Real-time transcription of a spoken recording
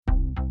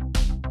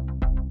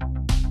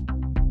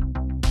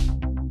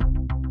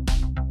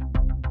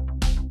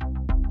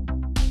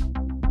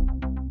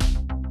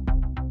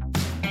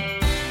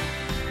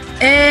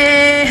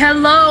Hey,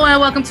 hello,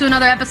 and welcome to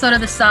another episode of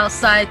the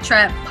Southside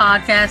Trap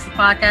Podcast. The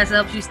podcast that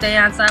helps you stay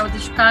on side with the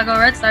Chicago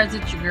Red Stars.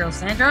 It's your girl,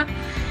 Sandra.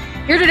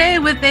 Here today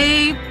with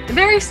a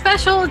very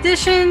special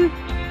edition.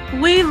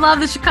 We love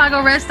the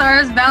Chicago Red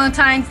Stars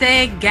Valentine's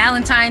Day,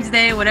 Galentine's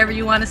Day, whatever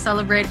you want to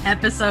celebrate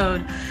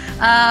episode.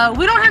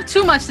 We don't have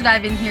too much to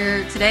dive in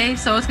here today,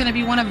 so it's going to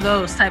be one of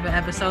those type of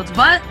episodes,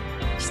 but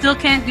still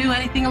can't do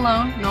anything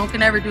alone. No one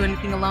can ever do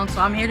anything alone,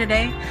 so I'm here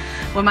today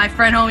with my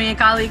friend, homie, and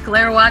colleague,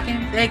 Claire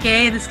Watkins,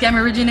 a.k.a. the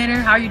Scam Originator.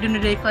 How are you doing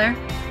today, Claire?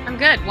 I'm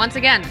good. Once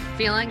again,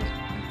 feeling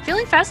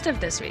festive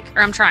this week.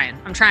 Or I'm trying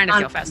to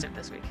feel festive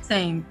this week.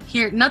 Same.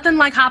 Here, nothing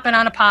like hopping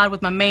on a pod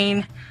with my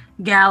main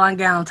gal on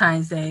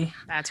Galentine's Day.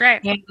 That's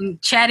right. And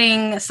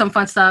chatting some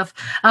fun stuff.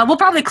 We'll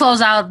probably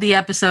close out the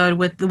episode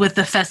with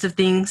the festive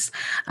things.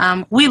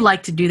 We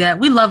like to do that.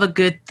 We love a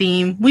good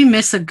theme. We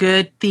miss a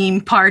good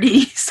theme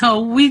party. So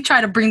we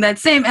try to bring that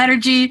same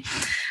energy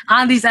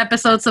on these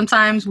episodes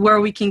sometimes where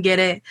we can get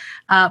it.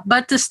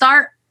 But to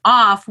start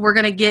off, we're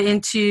going to get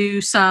into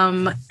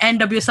some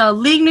NWSL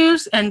League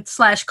news and /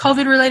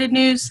 COVID related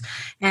news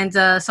and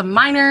some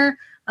minor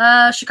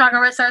Chicago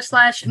Red Stars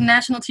 /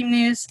 national team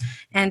news,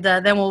 and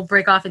then we'll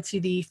break off into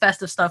the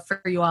festive stuff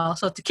for you all.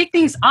 So to kick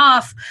things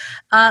off,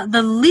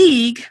 the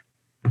league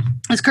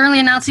is currently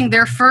announcing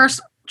their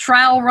first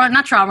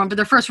but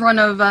their first run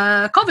of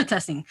COVID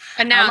testing.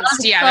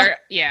 Announced,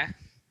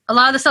 A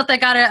lot of the stuff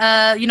that got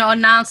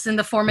announced in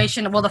the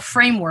formation, the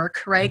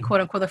framework, right,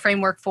 quote unquote, the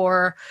framework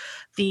for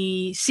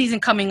the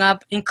season coming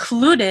up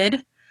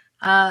included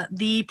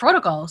the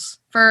protocols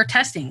for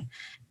testing.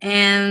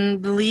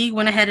 And the league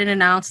went ahead and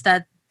announced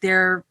that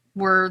there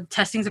were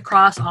testings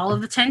across all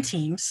of the 10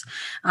 teams.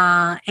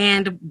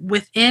 And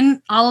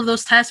within all of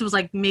those tests, it was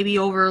like maybe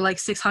over like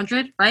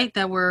 600, right,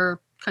 that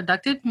were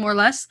conducted, more or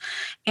less.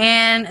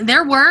 And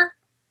there were,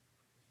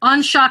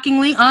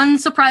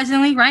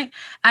 unsurprisingly, right,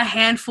 a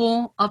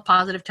handful of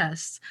positive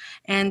tests.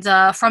 And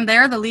from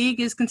there, the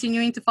league is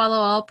continuing to follow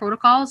all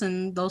protocols,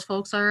 and those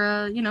folks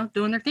are,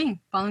 doing their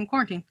thing, following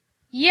quarantine.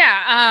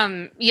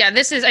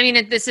 This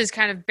is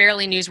kind of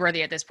barely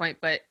newsworthy at this point,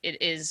 but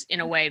it is in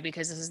a way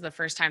because this is the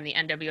first time the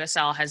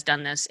NWSL has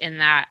done this, in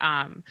that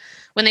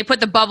when they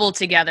put the bubble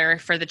together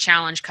for the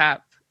Challenge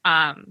Cup,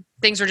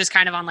 things were just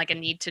kind of on like a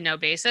need-to-know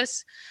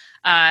basis.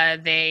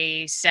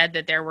 They said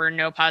that there were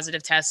no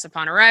positive tests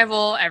upon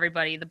arrival.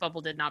 The bubble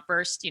did not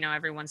burst.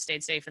 Everyone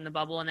stayed safe in the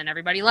bubble, and then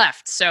everybody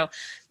left. So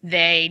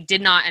they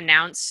did not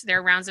announce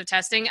their rounds of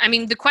testing. I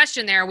mean, the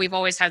question there, we've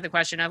always had the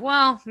question of,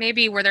 well,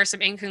 maybe were there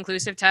some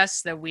inconclusive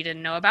tests that we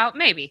didn't know about?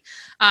 Maybe.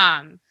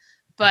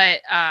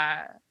 But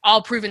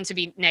all proven to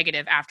be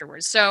negative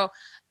afterwards. So,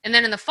 and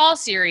then in the fall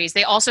series,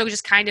 they also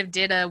just kind of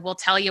did we'll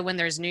tell you when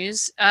there's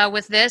news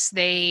with this.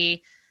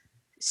 They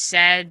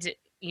said,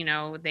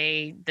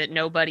 that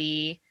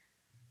nobody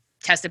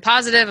tested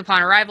positive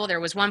upon arrival.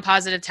 There was one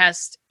positive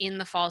test in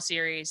the fall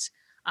series,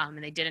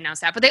 and they did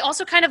announce that. But they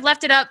also kind of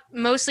left it up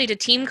mostly to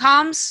team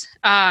comms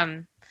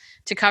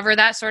to cover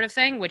that sort of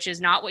thing, which is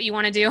not what you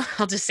want to do.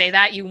 I'll just say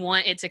that. You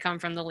want it to come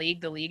from the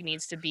league. The league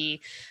needs to be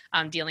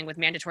dealing with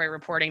mandatory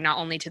reporting, not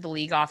only to the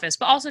league office,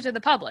 but also to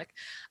the public,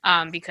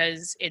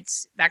 because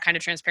that kind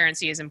of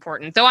transparency is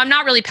important. Though I'm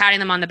not really patting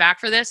them on the back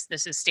for this.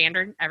 This is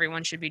standard.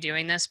 Everyone should be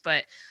doing this,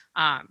 but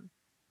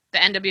the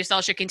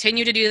NWSL should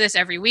continue to do this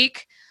every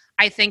week.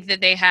 I think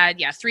that they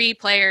had, 3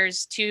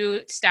 players,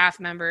 2 staff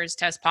members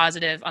test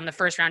positive on the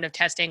first round of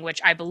testing, which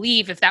I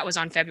believe if that was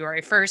on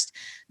February 1st,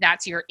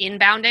 that's your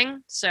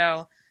inbounding.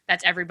 So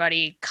that's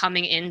everybody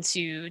coming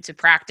into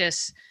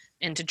practice,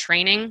 into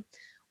training,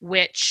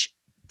 which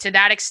to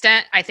that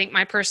extent, I think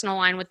my personal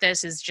line with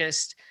this is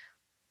just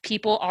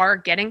people are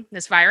getting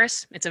this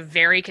virus. It's a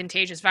very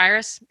contagious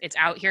virus. It's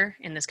out here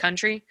in this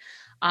country.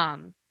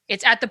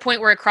 It's at the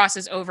point where it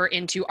crosses over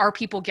into, are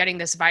people getting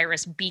this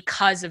virus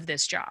because of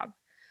this job?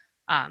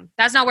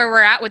 That's not where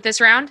we're at with this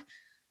round.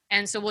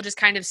 And so we'll just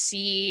kind of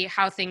see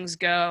how things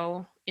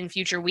go in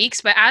future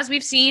weeks. But as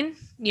we've seen,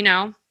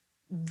 the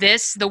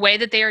way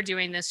that they are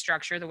doing this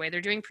structure, the way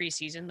they're doing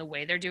preseason, the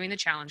way they're doing the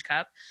Challenge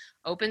Cup,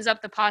 opens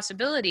up the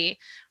possibility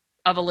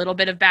of a little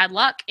bit of bad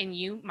luck, and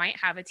you might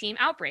have a team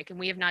outbreak. And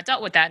we have not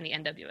dealt with that in the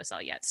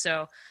NWSL yet.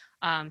 So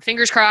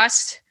fingers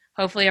crossed,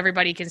 hopefully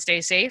everybody can stay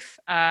safe.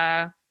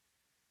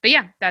 But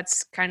yeah,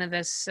 that's kind of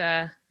this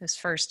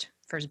first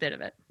bit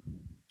of it.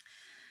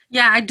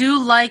 Yeah, I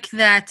do like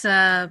that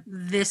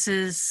this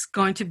is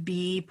going to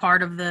be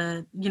part of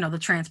the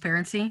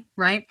transparency,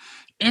 right?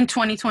 In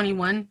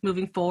 2021,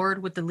 moving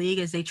forward with the league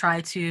as they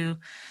try to,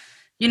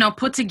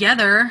 put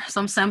together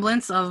some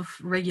semblance of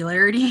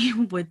regularity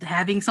with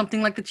having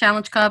something like the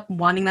Challenge Cup,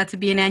 wanting that to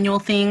be an annual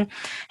thing,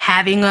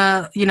 having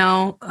a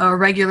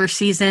regular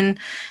season.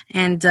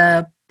 And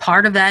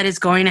part of that is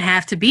going to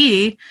have to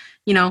be,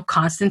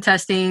 constant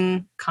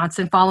testing,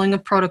 constant following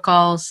of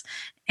protocols.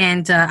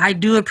 And I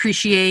do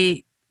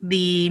appreciate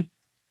the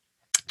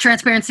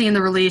transparency in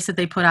the release that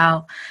they put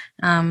out.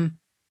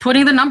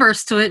 putting the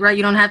numbers to it, right?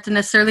 You don't have to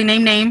necessarily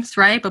name names,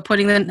 right? But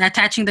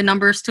attaching the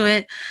numbers to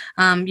it,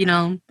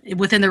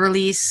 within the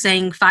release,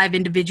 saying 5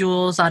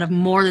 individuals out of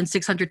more than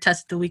 600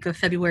 tests the week of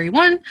February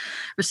 1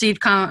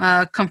 received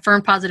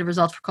confirmed positive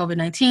results for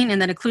COVID-19,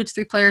 and that includes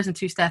 3 players and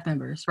 2 staff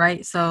members,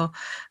 right? So,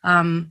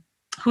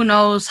 who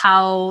knows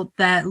how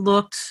that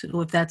looked,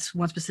 if that's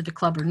one specific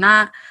club or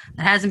not.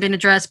 That hasn't been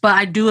addressed, but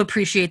I do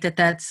appreciate that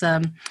that's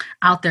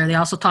out there. They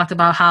also talked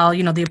about how,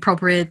 the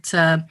appropriate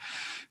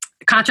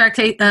contract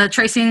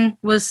tracing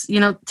was,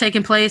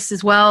 taking place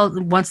as well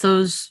once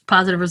those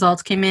positive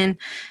results came in.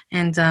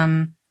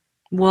 And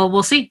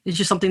we'll see. It's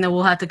just something that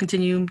we'll have to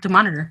continue to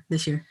monitor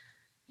this year.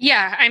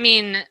 Yeah, I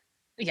mean,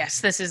 yes,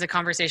 this is a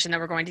conversation that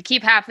we're going to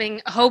keep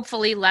having,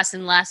 hopefully less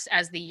and less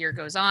as the year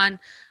goes on.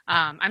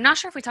 I'm not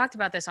sure if we talked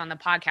about this on the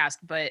podcast,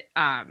 but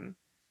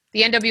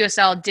the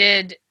NWSL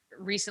did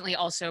recently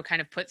also kind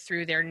of put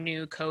through their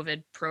new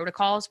COVID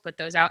protocols, put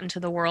those out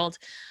into the world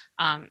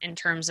in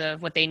terms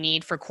of what they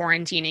need for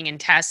quarantining and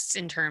tests,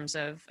 in terms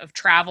of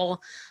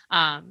travel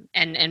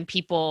and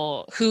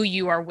people who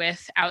you are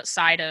with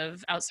outside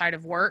of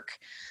work.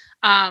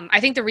 I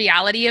think the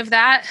reality of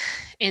that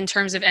in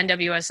terms of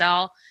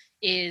NWSL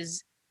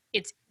is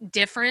it's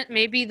different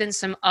maybe than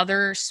some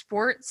other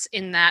sports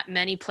in that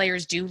many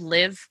players do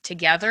live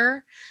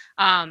together.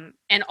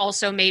 And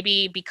also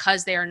maybe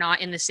because they are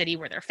not in the city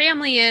where their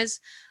family is,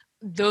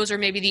 those are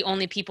maybe the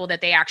only people that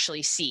they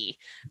actually see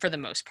for the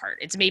most part.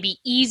 It's maybe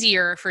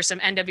easier for some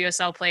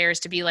NWSL players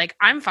to be like,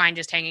 I'm fine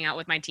just hanging out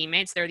with my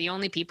teammates. They're the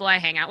only people I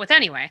hang out with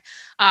anyway.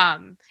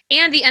 And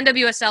the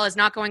NWSL is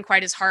not going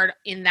quite as hard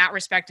in that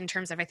respect in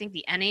terms of, I think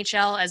the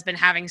NHL has been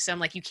having some,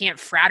 like, you can't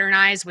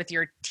fraternize with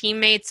your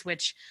teammates,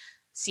 which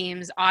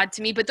seems odd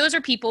to me, but those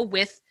are people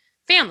with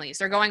families.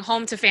 They're going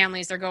home to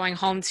families. They're going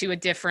home to a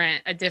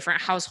different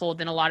household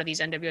than a lot of these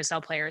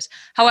NWSL players.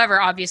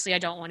 However, obviously I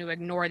don't want to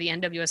ignore the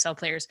NWSL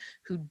players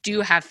who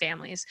do have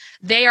families.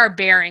 They are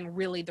bearing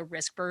really the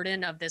risk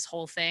burden of this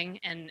whole thing.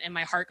 And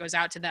my heart goes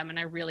out to them. And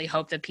I really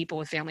hope that people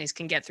with families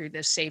can get through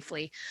this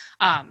safely.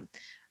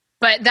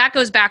 But that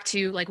goes back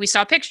to, like, we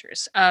saw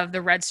pictures of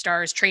the Red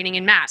Stars training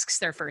in masks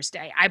their first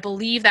day. I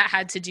believe that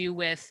had to do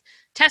with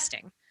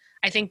testing.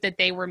 I think that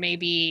they were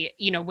maybe,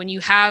 when you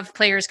have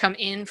players come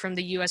in from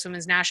the U.S.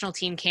 women's national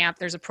team camp,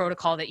 there's a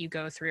protocol that you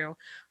go through.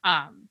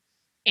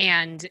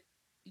 And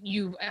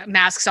you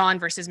masks on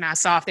versus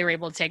masks off. They were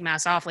able to take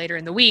masks off later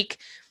in the week.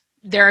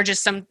 There are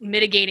just some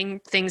mitigating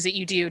things that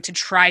you do to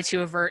try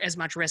to avert as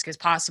much risk as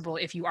possible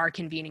if you are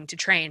convening to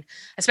train,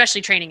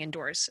 especially training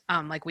indoors,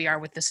 like we are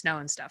with the snow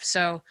and stuff.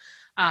 So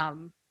I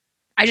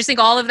just think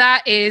all of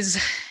that is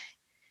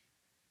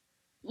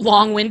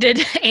long-winded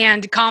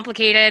and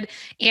complicated,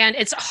 and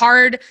it's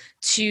hard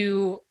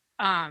to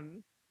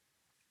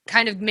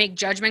kind of make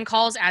judgment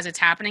calls as it's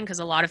happening because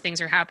a lot of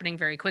things are happening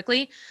very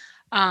quickly.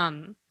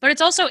 But it's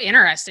also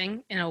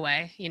interesting in a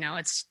way.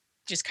 It's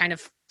just kind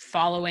of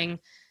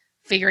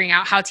figuring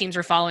out how teams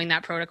are following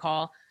that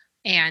protocol,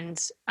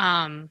 and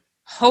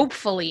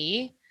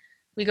hopefully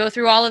we go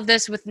through all of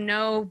this with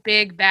no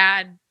big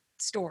bad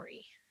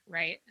story,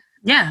 right?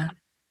 Yeah,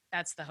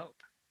 that's the hope.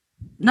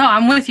 No,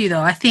 I'm with you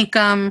though. I think,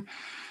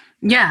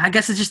 I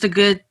guess it's just a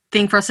good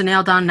thing for us to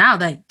nail down now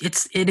that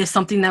it is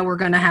something that we're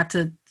going to have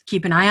to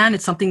keep an eye on.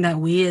 It's something that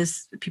we,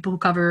 as people who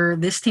cover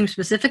this team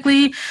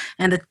specifically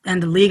and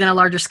the league on a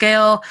larger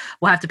scale,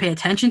 will have to pay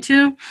attention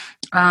to.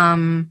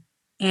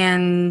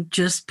 And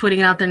just putting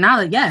it out there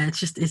now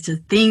that, it's a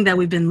thing that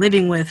we've been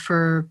living with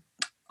for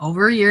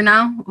over a year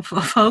now,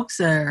 folks,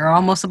 or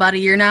almost about a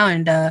year now.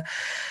 And,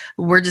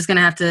 we're just going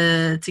to have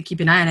to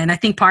keep an eye on it. And I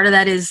think part of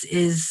that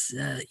is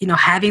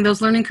having those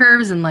learning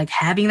curves and, like,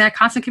 having that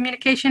constant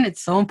communication.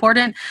 It's so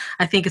important.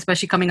 I think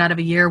especially coming out of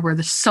a year where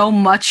there's so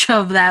much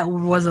of that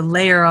was a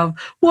layer of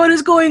what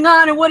is going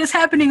on and what is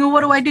happening and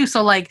what do I do?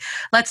 So, like,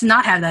 let's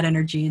not have that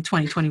energy in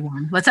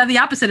 2021. Let's have the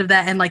opposite of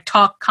that and, like,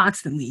 talk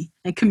constantly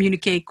and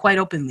communicate quite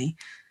openly.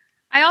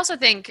 I also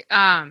think,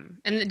 and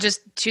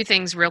just 2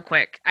 things real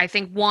quick. I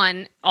think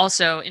one,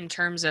 also in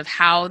terms of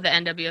how the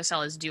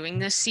NWSL is doing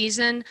this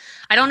season,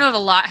 I don't know if a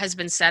lot has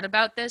been said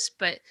about this,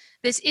 but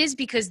this is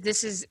because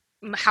this is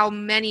how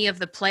many of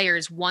the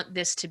players want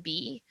this to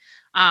be.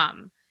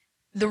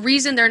 The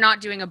reason they're not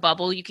doing a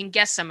bubble, you can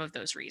guess some of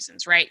those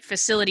reasons, right?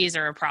 Facilities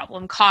are a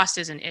problem. Cost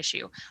is an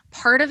issue.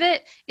 Part of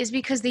it is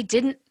because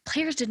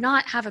players did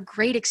not have a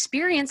great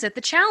experience at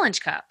the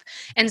Challenge Cup.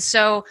 And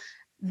so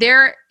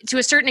there, to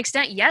a certain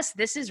extent, yes,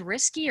 this is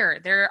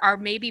riskier. There are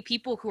maybe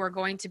people who are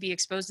going to be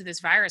exposed to this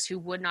virus who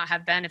would not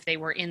have been if they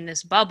were in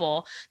this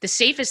bubble. The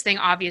safest thing,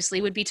 obviously,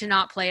 would be to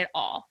not play at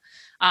all.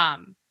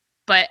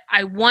 But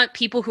I want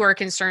people who are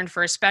concerned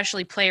for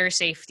especially player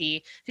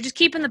safety to just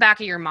keep in the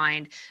back of your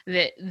mind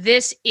that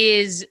this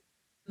is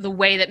the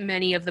way that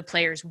many of the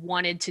players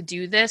wanted to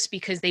do this,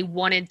 because they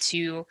wanted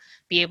to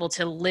be able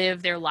to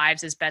live their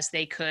lives as best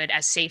they could,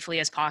 as safely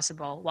as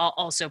possible, while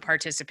also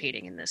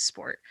participating in this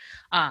sport.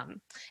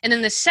 And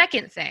then the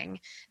second thing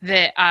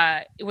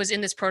that was in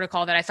this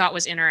protocol that I thought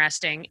was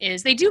interesting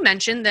is they do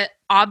mention that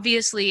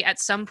obviously at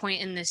some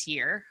point in this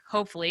year,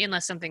 hopefully,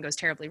 unless something goes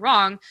terribly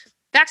wrong,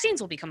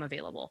 vaccines will become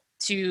available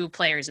to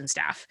players and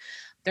staff.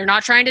 They're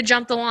not trying to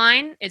jump the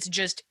line. It's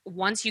just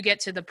once you get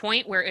to the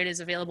point where it is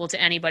available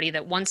to anybody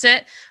that wants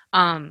it,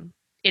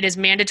 it is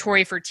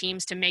mandatory for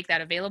teams to make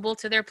that available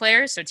to their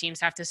players. So teams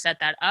have to set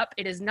that up.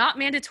 It is not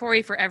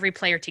mandatory for every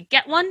player to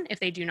get one if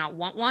they do not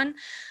want one.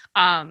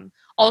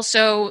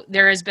 Also,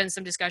 there has been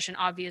some discussion,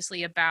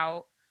 obviously,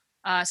 about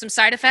some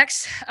side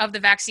effects of the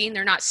vaccine.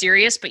 They're not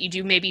serious, but you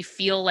do maybe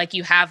feel like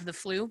you have the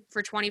flu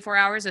for 24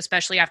 hours,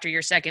 especially after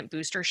your second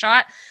booster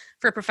shot.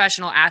 For a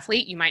professional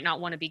athlete, you might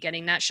not want to be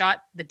getting that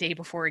shot the day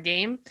before a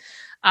game.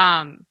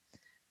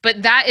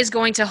 But that is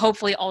going to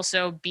hopefully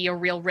also be a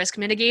real risk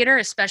mitigator,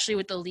 especially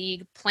with the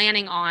league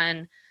planning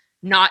on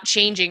not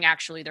changing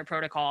actually their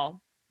protocol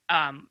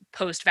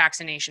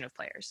post-vaccination of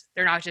players.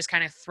 They're not just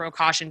kind of throw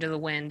caution to the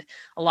wind.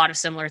 A lot of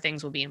similar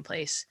things will be in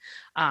place.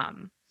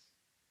 And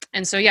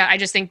so, yeah, I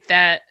just think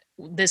that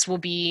this will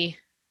be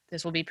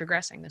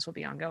progressing. This will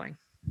be ongoing.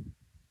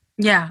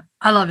 Yeah,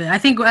 I love it. I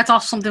think that's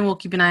also something we'll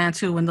keep an eye on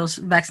too when those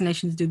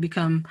vaccinations do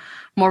become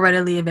more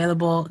readily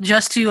available,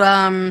 just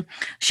to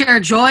share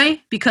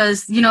joy,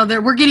 because, you know,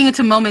 we're getting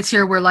into moments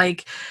here where,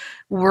 like,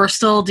 we're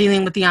still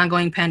dealing with the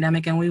ongoing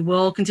pandemic, and we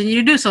will continue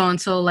to do so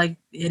until, like,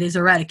 it is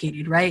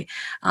eradicated, right?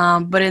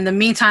 But in the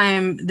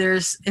meantime,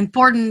 there's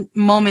important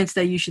moments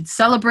that you should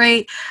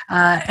celebrate.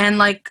 And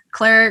like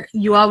Claire,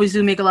 you always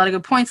do make a lot of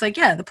good points. Like,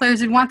 yeah, the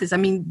players didn't want this. I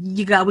mean,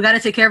 we got to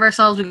take care of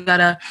ourselves. We got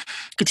to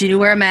continue to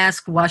wear a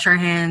mask, wash our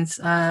hands.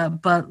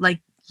 But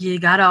like, you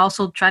got to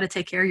also try to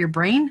take care of your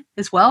brain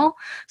as well.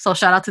 So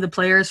shout out to the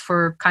players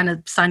for kind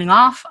of signing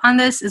off on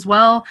this as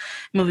well.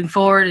 Moving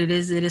forward, it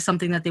is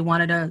something that they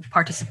wanted to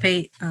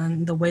participate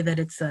in the way that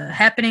it's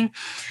happening.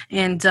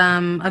 And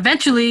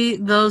eventually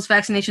those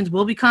vaccinations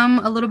will become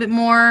a little bit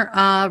more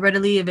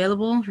readily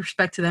available.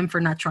 Respect to them for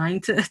not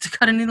trying to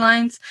cut any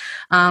lines.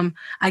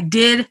 I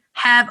did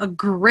have a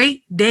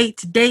great day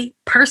today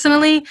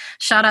personally.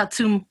 Shout out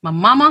to my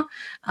mama.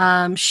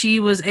 She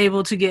was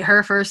able to get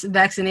her first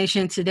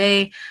vaccination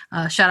today.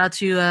 Shout out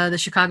to the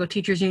Chicago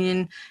Teachers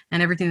Union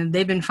and everything that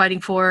they've been fighting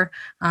for,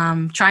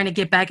 trying to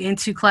get back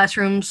into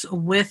classrooms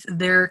with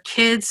their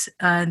kids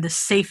the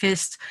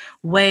safest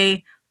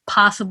way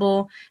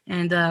possible.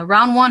 And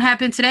round one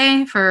happened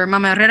today for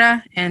Mama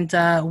Herrera, and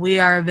we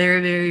are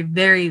very, very,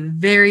 very,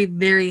 very,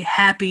 very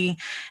happy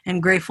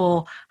and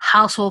grateful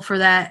household for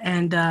that.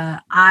 And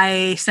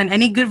I send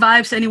any good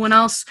vibes to anyone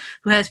else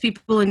who has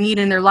people in need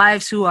in their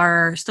lives who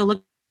are still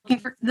looking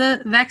for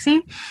the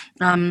vaccine.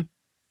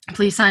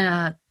 Please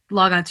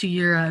log on to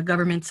your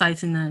government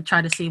sites and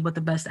try to see what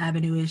the best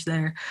avenue is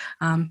there,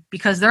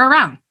 because they're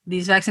around.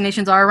 These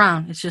vaccinations are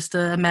around. It's just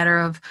a matter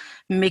of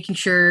making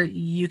sure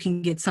you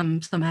can get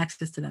some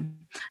access to them.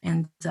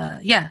 And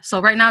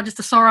so right now, just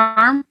a sore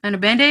arm and a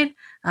Band-Aid,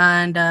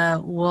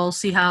 and we'll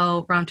see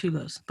how round two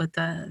goes. But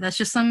that's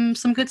just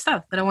some good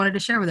stuff that I wanted to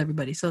share with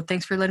everybody. So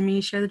thanks for letting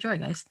me share the joy,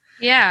 guys.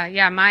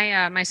 Yeah.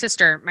 My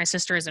sister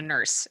is a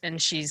nurse,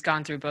 and she's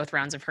gone through both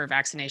rounds of her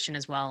vaccination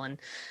as well. And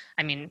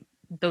I mean,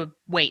 the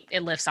weight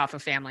it lifts off a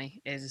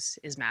family is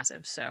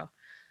massive. So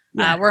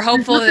we're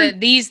hopeful that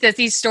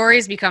these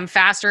stories become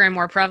faster and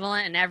more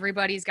prevalent, and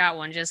everybody's got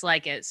one just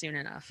like it soon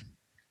enough.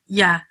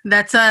 Yeah,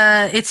 that's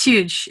it's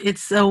huge.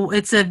 It's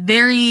a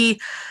very,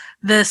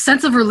 the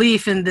sense of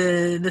relief and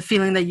the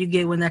feeling that you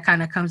get when that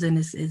kind of comes in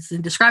is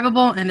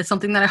indescribable, and it's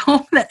something that I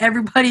hope that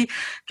everybody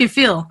can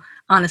feel.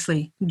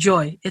 Honestly,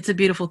 joy. It's a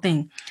beautiful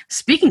thing.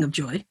 Speaking of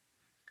joy,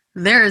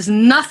 there is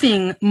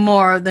nothing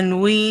more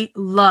than we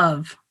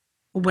love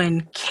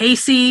when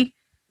Casey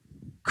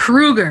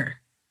Kruger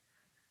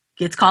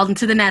gets called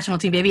into the national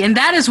team, baby. And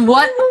that is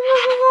what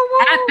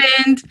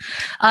happened.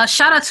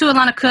 Shout out to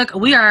Alana Cook.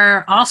 We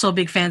are also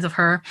big fans of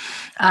her.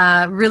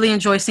 Really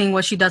enjoy seeing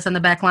what she does on the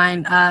back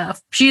line.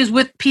 She is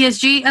with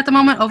PSG at the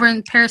moment over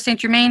in Paris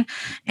Saint-Germain,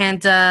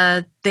 and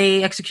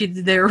they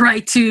executed their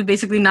right to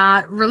basically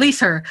not release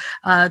her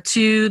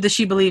to the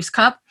She Believes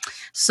Cup.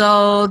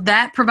 So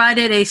that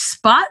provided a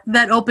spot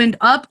that opened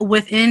up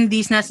within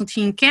these national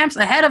team camps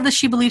ahead of the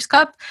She Believes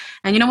Cup.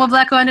 And you know what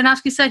Vlatko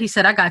Andonovski said? He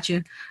said, I got you.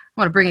 I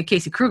want to bring in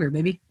Casey Kruger,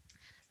 baby.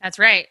 That's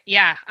right.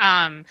 Yeah.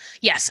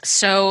 Yes.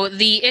 So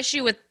the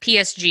issue with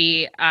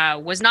PSG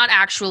was not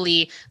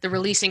actually the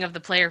releasing of the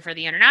player for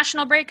the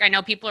international break. I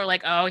know people are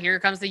like, oh, here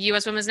comes the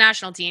U.S. women's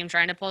national team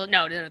trying to pull it.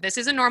 No, this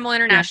is a normal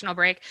international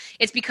break.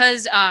 It's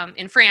because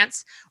in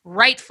France,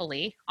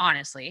 rightfully,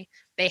 honestly,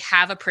 they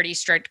have a pretty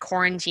strict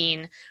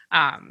quarantine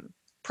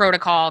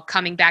protocol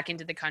coming back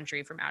into the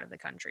country from out of the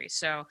country.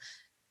 So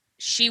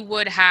she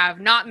would have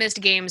not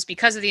missed games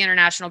because of the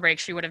international break.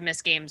 She would have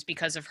missed games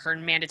because of her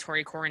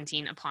mandatory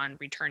quarantine upon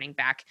returning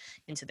back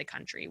into the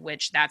country,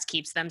 which that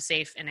keeps them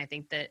safe. And I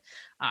think that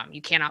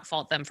you cannot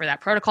fault them for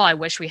that protocol. I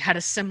wish we had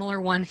a similar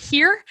one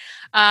here,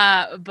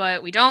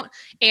 but we don't.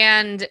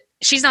 And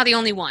she's not the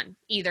only one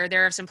either.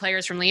 There are some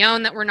players from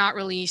Lyon that were not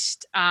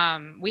released.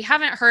 We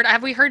haven't heard,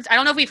 have we heard? I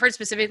don't know if we've heard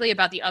specifically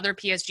about the other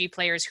PSG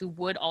players who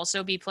would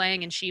also be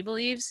playing in She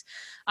Believes.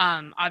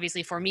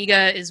 Obviously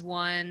Formiga is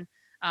one.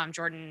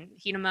 Jordan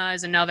Hienema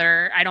is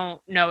another. I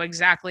don't know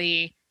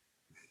exactly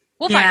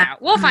We'll find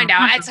out. We'll find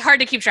out. It's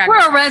hard to keep track. We're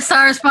a Red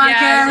Stars podcast.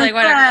 Yeah, it's like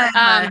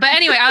whatever. But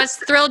anyway, I was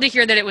thrilled to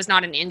hear that it was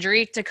not an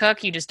injury to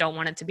Cook. You just don't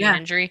want it to be an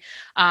injury.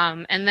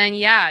 And then,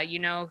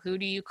 who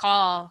do you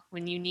call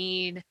when you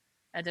need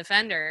a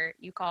defender?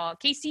 You call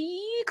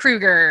Casey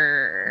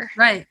Kruger.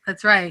 Right.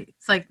 That's right.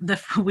 It's like,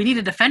 we need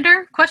a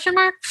defender? ?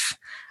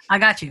 I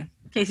got you.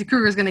 Casey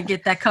Kruger is going to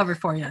get that covered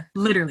for you.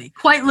 Literally.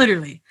 Quite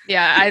literally.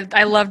 Yeah,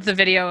 I loved the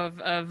video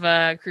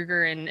of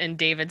Kruger and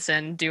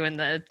Davidson doing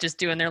their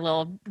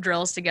little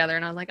drills together,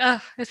 and I was like,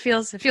 oh, it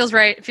feels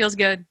right. It feels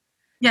good.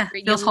 Yeah,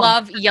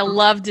 you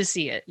love to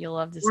see it. You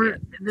love to see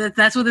it.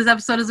 That's what this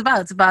episode is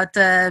about. It's about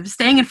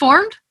staying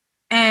informed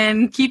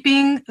and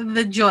keeping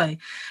the joy.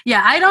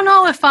 Yeah, I don't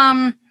know if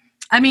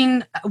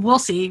we'll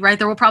see, right?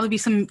 There will probably be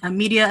some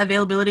media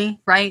availability,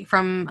 right,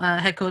 from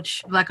head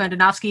coach Vlatko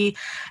Andonovski.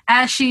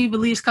 As She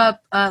Believes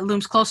Cup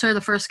looms closer,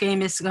 the first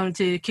game is going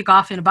to kick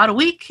off in about a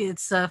week.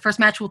 Its first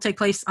match will take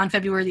place on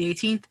February the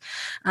 18th.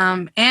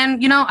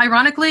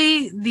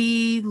 Ironically,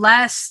 the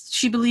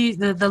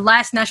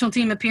last national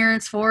team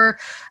appearance for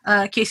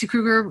Casey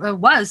Kruger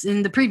was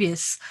in the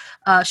previous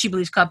She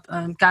Believes Cup.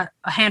 Got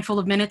a handful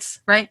of minutes,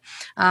 right?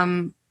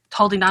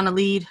 Holding down a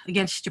lead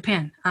against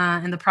Japan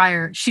in the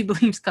prior She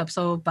Believes Cup.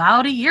 So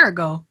about a year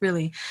ago,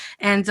 really.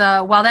 And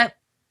while that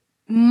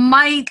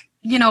might,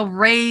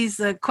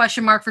 raise a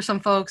question mark for some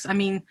folks, I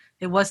mean,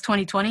 it was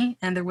 2020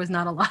 and there was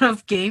not a lot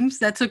of games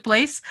that took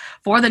place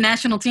for the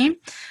national team.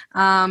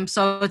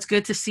 So it's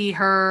good to see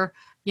her,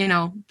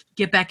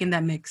 get back in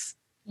that mix.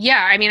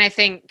 Yeah, I mean, I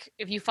think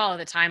if you follow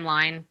the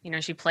timeline,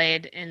 she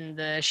played in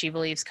the She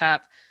Believes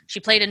Cup. She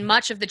played in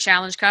much of the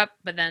Challenge Cup,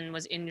 but then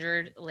was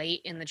injured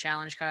late in the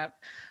Challenge Cup.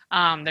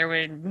 There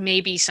were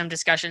maybe some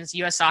discussions.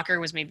 U.S.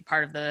 Soccer was maybe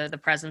part of the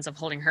presence of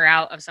holding her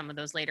out of some of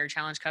those later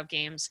Challenge Cup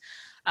games.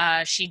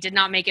 She did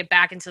not make it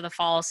back into the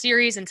fall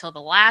series until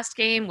the last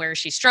game, where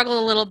she struggled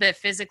a little bit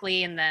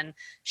physically, and then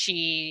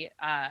she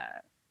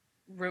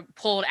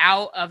pulled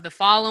out of the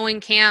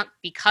following camp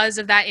because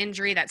of that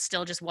injury that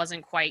still just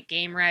wasn't quite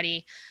game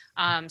ready.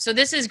 So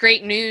this is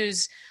great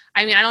news.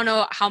 I mean, I don't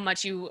know how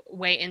much you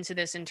weigh into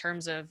this in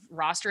terms of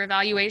roster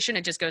evaluation.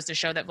 It just goes to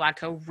show that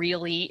Vlatko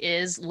really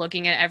is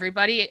looking at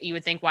everybody. You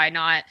would think, why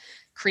not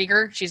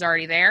Krieger? She's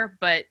already there,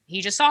 but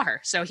he just saw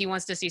her, so he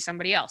wants to see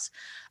somebody else.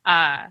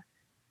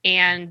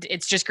 And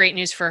it's just great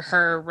news for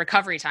her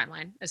recovery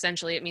timeline.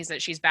 Essentially, it means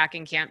that she's back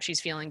in camp, she's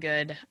feeling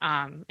good,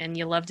 and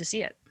you love to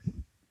see it.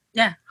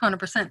 Yeah,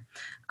 100%.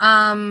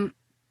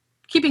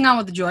 Keeping on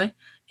with the joy.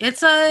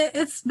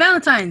 It's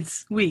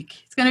Valentine's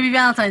week. It's going to be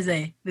Valentine's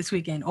Day this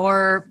weekend,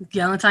 or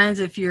Valentine's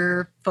if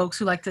you're folks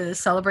who like to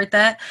celebrate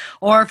that,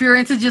 or if you're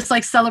into just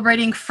like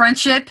celebrating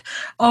friendship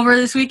over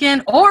this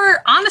weekend, or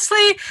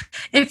honestly,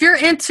 if you're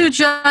into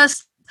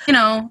just,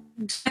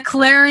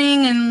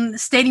 declaring and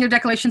stating your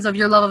declarations of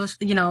your love of,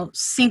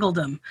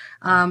 singledom.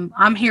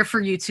 I'm here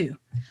for you too.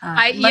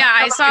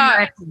 I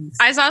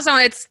saw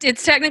someone.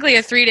 It's technically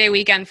a 3-day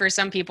weekend for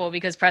some people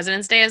because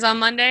President's Day is on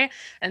Monday,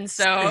 and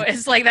so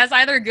it's like that's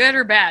either good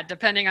or bad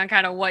depending on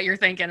kind of what you're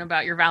thinking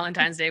about your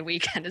Valentine's Day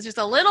weekend. It's just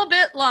a little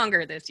bit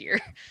longer this year.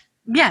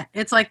 Yeah,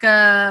 it's like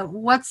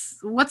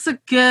what's a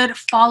good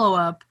follow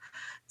up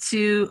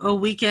to a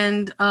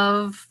weekend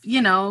of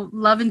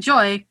love and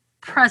joy.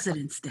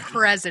 President's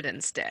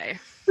Day.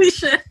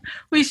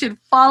 We should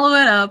follow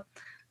it up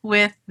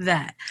with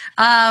that.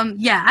 I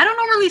don't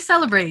normally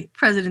celebrate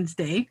President's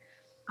Day.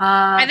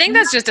 I think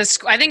that's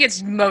just I think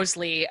it's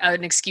mostly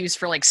an excuse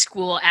for like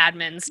school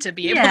admins to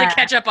be able to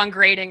catch up on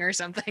grading or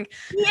something.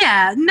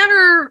 Yeah,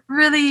 never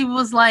really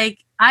was like,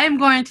 I am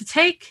going to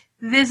take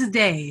this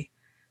day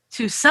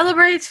to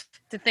celebrate,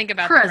 to think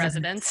about the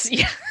presidents.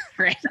 Yeah,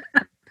 right.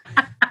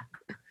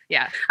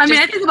 Yeah. I mean,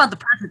 I think about the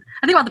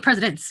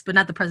presidents, but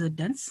not the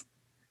presidents.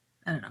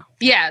 I don't know.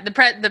 Yeah, the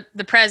presidents,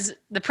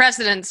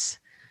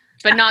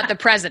 but not the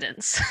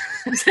presidents.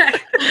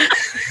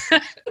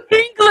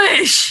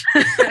 English.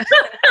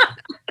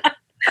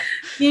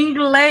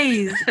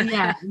 English.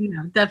 Yeah,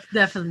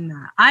 definitely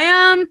not.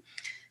 I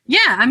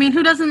mean,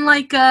 who doesn't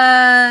like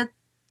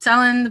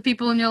telling the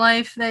people in your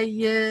life that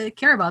you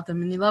care about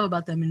them and you love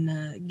about them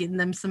and getting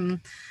them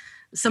some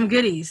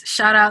goodies?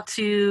 Shout out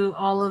to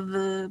all of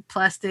the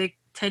plastic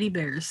teddy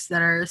bears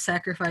that are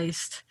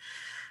sacrificed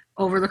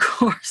over the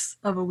course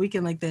of a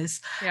weekend like this.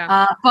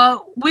 Yeah.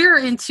 But we're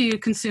into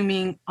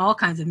consuming all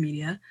kinds of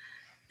media.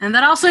 And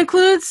that also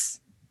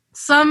includes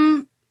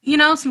some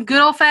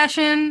good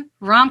old-fashioned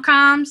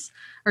rom-coms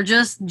or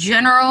just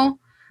general,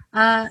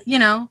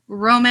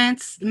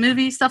 romance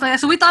movies, stuff like that.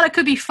 So we thought it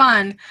could be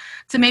fun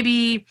to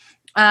maybe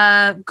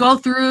go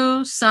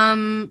through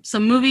some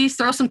movies,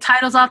 throw some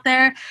titles out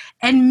there,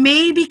 and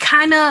maybe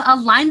kind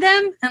of line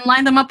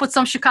them up with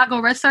some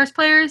Chicago Red Stars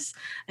players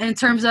in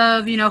terms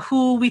of,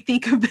 who we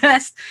think could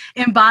best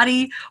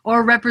embody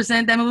or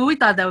represent them. We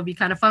thought that would be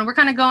kind of fun. We're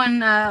kind of going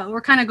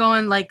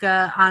like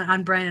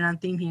on brand and on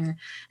theme here.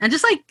 And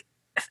just like,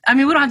 I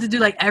mean, we don't have to do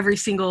like every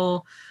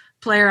single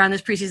player on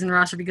this preseason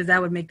roster because that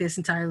would make this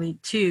entirely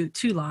too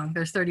long.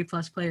 There's 30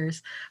 plus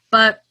players.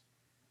 But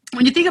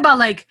when you think about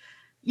like,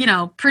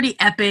 pretty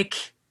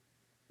epic,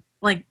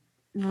 like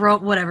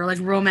whatever, like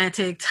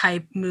romantic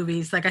type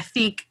movies. Like I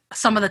think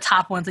some of the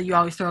top ones that you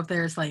always throw up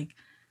there is like,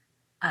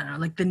 I don't know,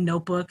 like The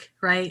Notebook,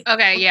 right?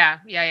 Okay, yeah.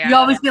 You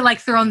always get like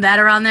throwing that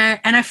around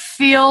there, and I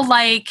feel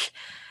like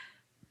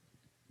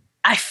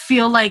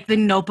The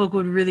Notebook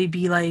would really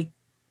be like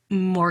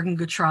Morgan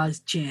Gautrat's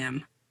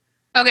jam.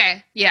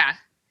 Okay, yeah.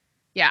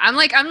 I'm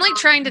like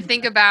trying to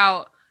think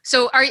about.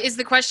 So, is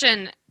the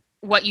question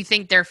what you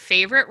think their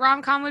favorite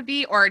rom-com would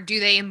be, or do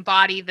they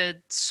embody the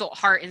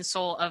heart and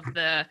soul of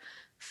the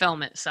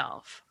film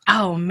itself?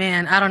 Oh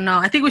man, I don't know.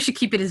 I think we should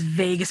keep it as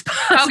vague as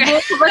possible.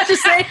 Okay.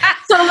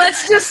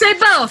 let's just say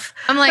both.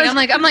 I'm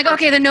like,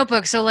 okay, The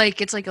Notebook. So like,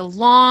 it's like a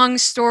long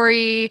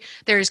story.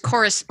 There's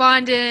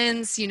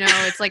correspondence.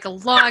 It's like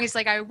it's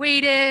like I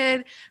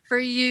waited for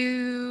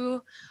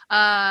you.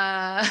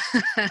 Now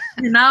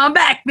I'm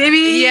back,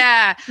 baby.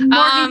 Yeah.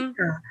 Morgan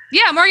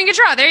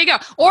Gautrat. There you go.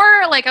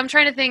 Or like, I'm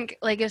trying to think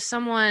like if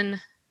someone.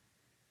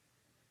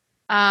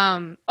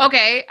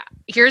 Okay,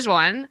 here's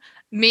one.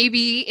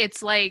 Maybe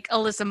it's like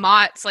Alyssa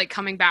Mott's like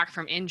coming back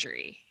from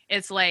injury.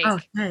 It's like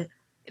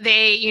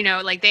they,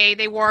 like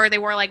they wore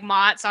like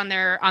Mott's on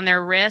their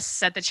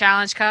wrists at the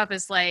Challenge Cup.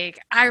 It's like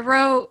I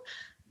wrote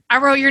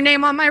your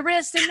name on my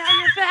wrist and now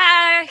you're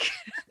back.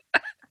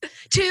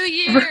 2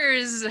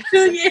 years.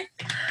 2 years.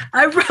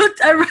 I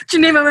wrote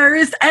your name on my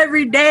wrist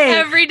every day.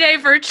 Every day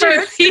for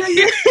 2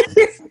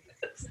 years.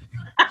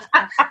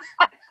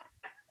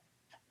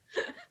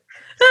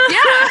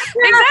 Yeah,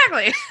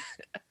 exactly.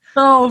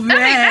 Oh man,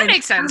 that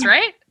makes sense,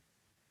 right?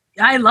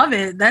 I love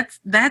it. That's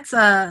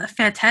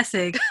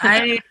fantastic.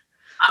 Let's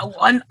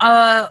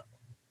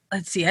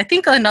see. I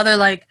think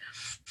another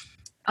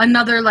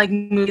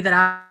movie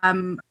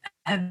that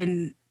have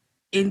been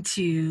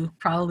into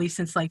probably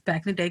since like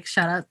back in the day.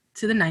 Shout out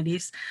to the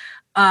 90s.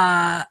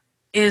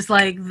 Is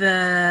like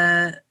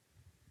the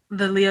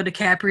Leo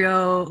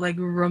DiCaprio like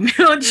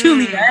Romeo and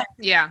Juliet.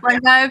 Yeah.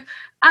 Like I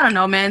don't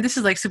know, man. This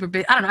is like super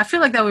big. I don't know. I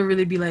feel like that would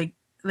really be like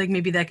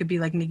maybe that could be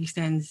like Nikki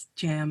Stan's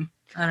jam.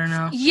 I don't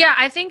know. Yeah,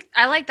 I think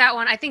I like that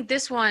one. I think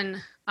this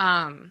one,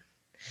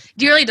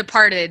 Dearly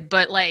Departed,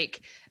 but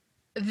like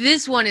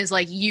this one is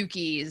like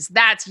Yuki's.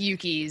 That's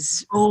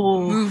Yuki's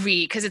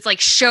movie because it's like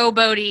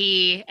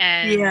showboaty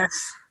and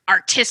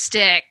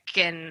artistic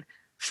and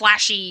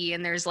flashy,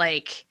 and there's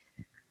like,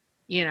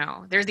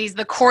 there's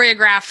the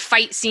choreographed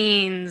fight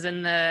scenes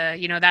and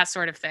the that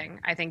sort of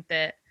thing. I think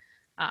that,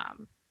 I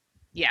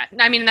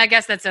mean, I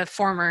guess that's a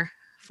former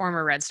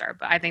Red Star,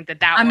 but I think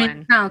that one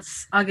it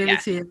counts. I'll give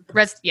it to you.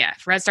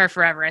 Red Star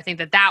Forever. I think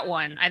that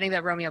one. I think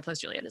that Romeo plus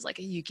Juliet is like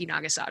a Yuki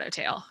Nagasato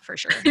tale for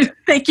sure.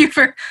 Thank you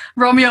for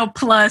Romeo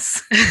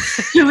plus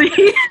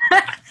Juliet.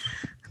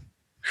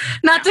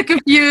 Not to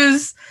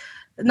confuse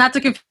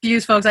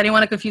folks. I didn't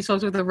want to confuse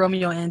folks with the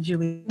Romeo and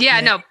Juliet.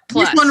 Yeah, no.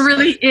 Plus. This one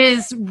really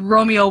is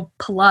Romeo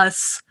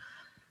plus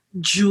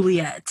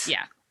Juliet.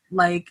 Yeah.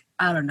 Like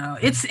I don't know.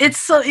 It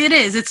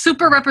is. It's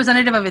super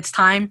representative of its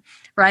time,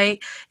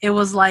 right? It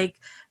was like,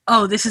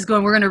 we're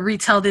going to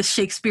retell this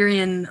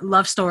Shakespearean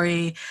love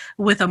story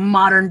with a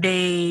modern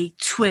day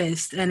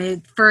twist.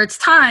 And for its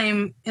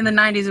time in the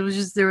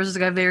 90s, there was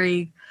like a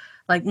very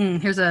like,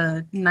 here's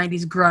a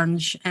 90s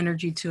grunge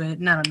energy to it.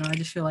 And I don't know. I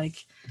just feel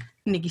like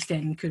Nikki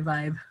Stanton could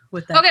vibe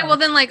with that. Okay. Well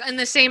then like in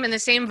the same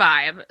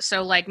vibe.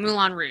 So like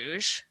Moulin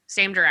Rouge,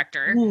 same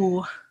director.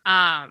 Ooh.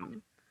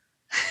 I'm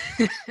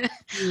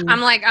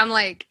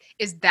like,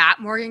 is that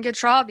Morgan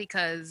Gautrat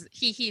because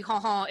he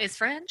ho is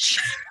French?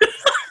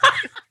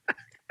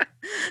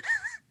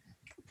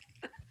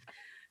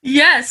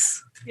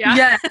 Yes.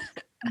 Yeah.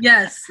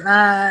 Yes.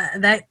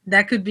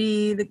 That could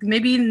be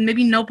maybe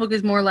Notebook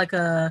is more like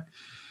a,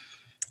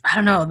 I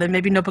don't know. Then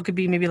maybe Notebook could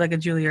be maybe like a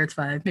Julia Ertz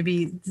vibe.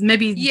 Maybe.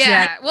 Yeah.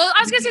 Jack. Well,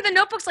 I was gonna say the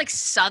Notebook's like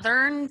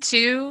Southern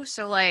too,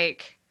 so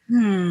like.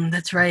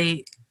 That's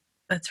right.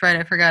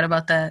 I forgot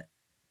about that.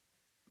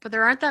 But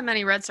there aren't that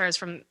many Red Stars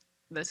from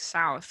the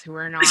South who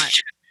are not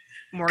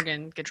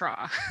Morgan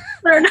Gautrat.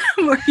 They're not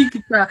Morgan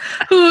Gautrat,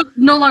 who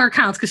no longer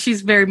counts because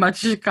she's very much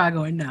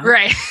Chicagoan now.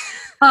 Right.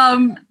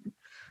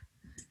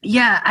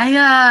 Yeah,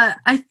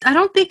 I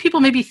don't think people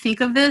maybe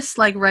think of this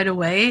like right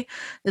away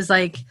as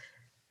like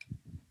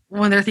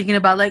when they're thinking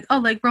about like,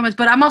 like romance.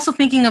 But I'm also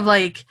thinking of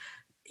like,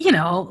 you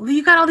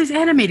got all these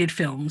animated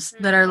films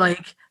that are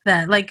like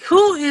that. Like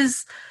who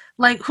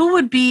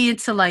would be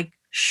into like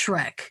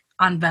Shrek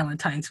on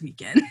Valentine's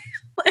weekend?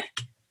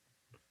 Like,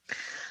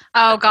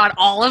 oh God,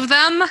 all of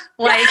them?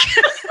 Like,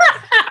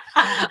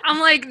 I'm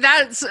like,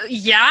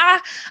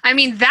 I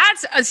mean,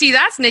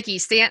 that's Nikki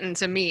Stanton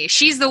to me.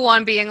 She's the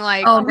one being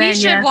like, we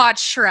should watch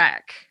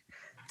Shrek.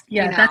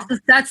 Yeah,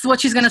 that's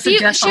what she's going to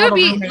suggest. She would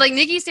be like,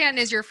 Nikki Stanton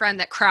is your friend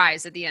that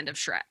cries at the end of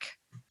Shrek.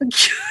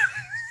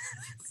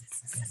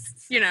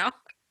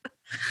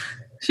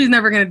 She's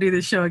never going to do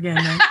this show again.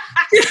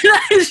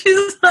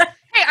 She's like,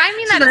 hey, I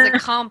mean that as a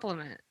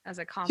compliment. She's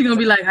going to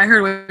be like, I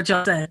heard what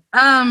y'all said.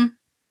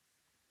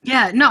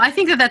 Yeah, no, I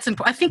think that's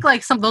important. I think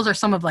like those are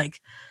some of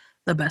like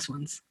the best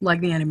ones, like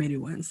the animated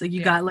ones. Like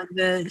you got like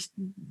the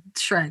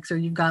Shreks, or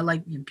you've got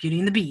like Beauty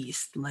and the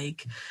Beast.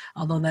 Like,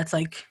 although that's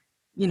like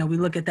we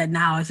look at that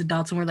now as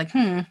adults and we're like,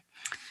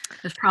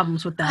 there's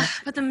problems with that.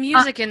 But the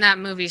music in that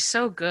movie is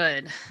so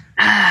good.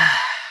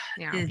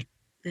 Yeah.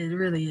 It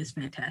really is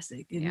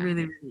fantastic. It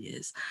really, really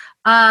is.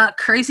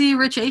 Crazy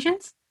Rich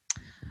Asians?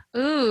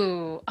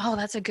 Ooh,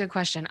 that's a good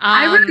question.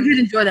 I really did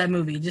enjoy that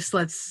movie.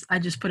 I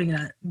just putting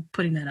that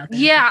out there.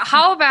 Yeah,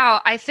 how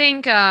about, I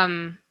think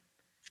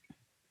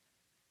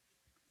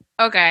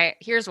okay,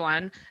 here's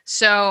one.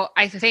 So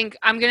I think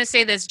I'm gonna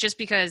say this just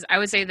because I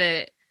would say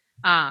that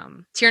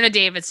Tierna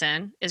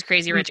Davidson is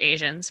Crazy Rich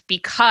Asians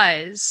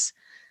because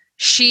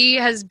she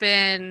has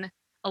been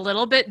a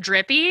little bit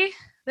drippy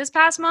this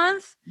past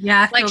month.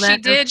 Yeah, like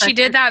she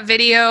did that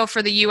video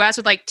for the US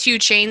with like 2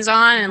 chains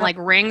on and like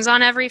rings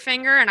on every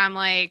finger, and I'm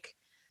like,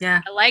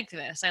 yeah, I like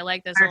this a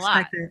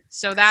lot.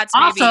 So that's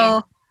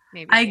also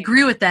maybe I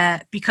agree with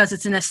that because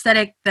it's an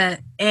aesthetic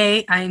that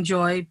A, I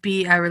enjoy,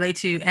 B, I relate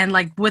to, and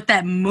like with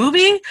that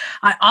movie,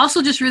 I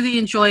also just really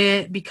enjoy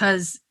it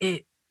because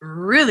it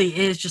really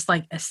is just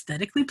like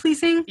aesthetically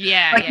pleasing.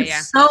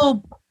 It's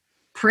so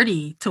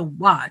pretty to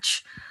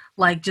watch,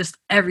 like just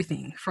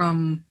everything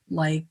from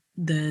like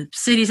the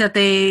cities that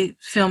they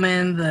film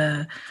in,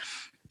 the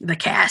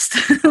cast,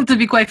 to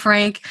be quite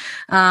frank,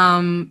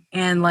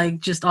 and like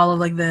just all of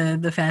like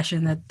the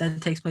fashion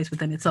that takes place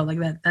within it. So like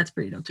that's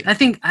pretty dope too. I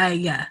think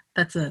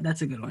that's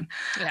a good one.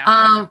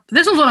 Yeah.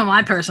 This one's one of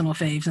my personal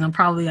faves, and I'm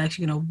probably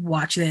actually gonna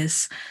watch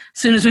this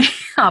as soon as we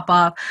hop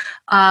off.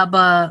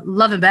 But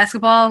Love and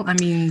Basketball, I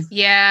mean,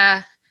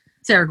 yeah,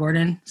 Sarah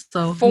Gordon.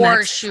 So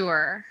for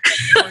sure.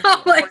 I'm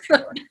trying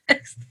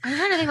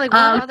to think like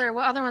what other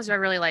ones do I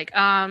really like?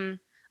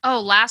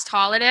 Last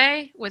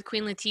Holiday with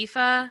Queen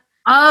Latifah.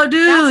 Oh,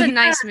 dude, that's a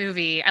nice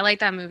movie. I like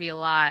that movie a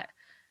lot.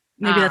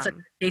 Maybe that's a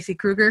Casey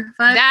Kruger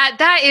vibe.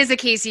 That is a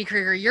Casey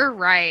Kruger. You're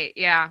right.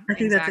 Yeah, I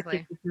think that's a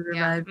Casey Kruger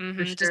vibe. Mm-hmm.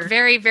 For sure. Just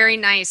very, very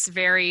nice.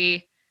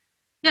 Very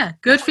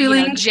good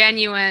feeling.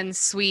 Genuine,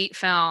 sweet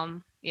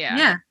film.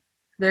 Yeah,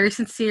 very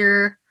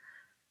sincere.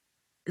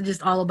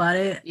 Just all about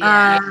it.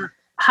 Yeah.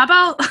 How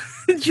about?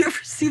 Did you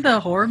ever see the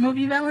horror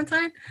movie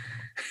Valentine?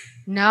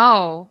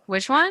 No.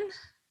 Which one?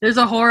 There's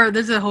a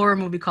horror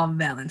movie called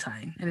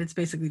Valentine, and it's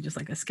basically just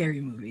like a scary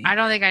movie. I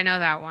don't think I know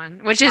that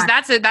one. Which is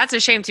that's a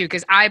shame too,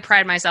 because I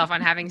pride myself on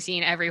having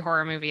seen every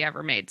horror movie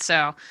ever made.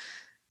 So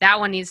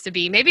that one needs to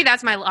be, maybe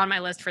that's on my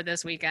list for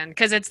this weekend,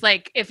 because it's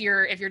like if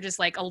you're just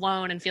like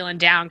alone and feeling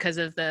down because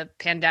of the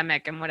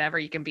pandemic and whatever,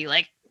 you can be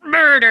like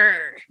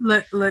murder.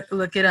 Look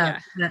it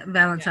up. Yeah.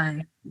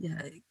 Valentine.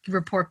 Yeah.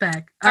 Report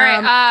back. All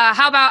right.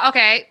 How about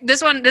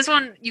this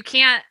one you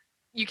can't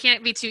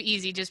be too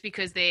easy just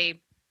because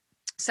they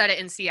set it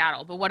in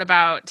Seattle, but what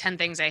about 10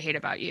 Things I Hate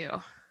About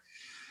You?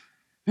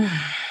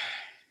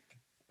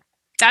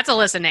 That's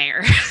Alyssa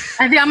Nair.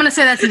 I think I'm gonna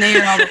say that's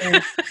Nair all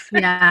the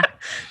way.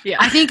 Yeah.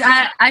 I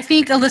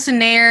think Alyssa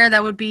Nair,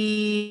 that would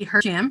be her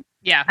jam.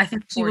 Yeah. I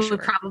think she would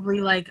probably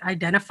like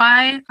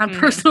identify on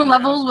personal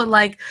levels with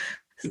like,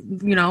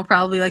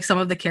 probably like some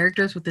of the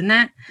characters within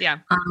that. Yeah.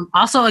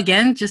 Also,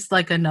 again, just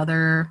like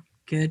another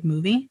good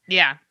movie.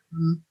 Yeah.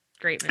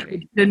 Great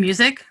movie. Good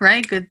music,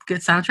 right? Good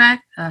soundtrack.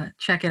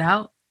 Check it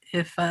out.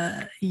 If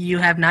you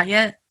have not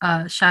yet,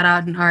 shout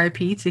out and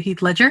RIP to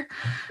Heath Ledger,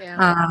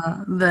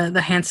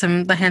 the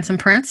handsome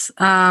prince.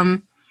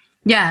 10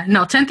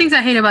 Things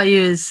I Hate About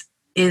You is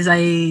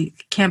I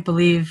can't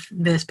believe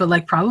this, but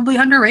like probably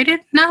underrated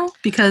now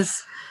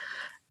because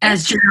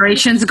as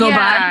generations go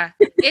by.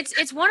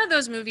 It's one of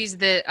those movies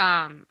that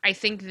I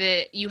think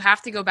that you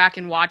have to go back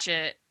and watch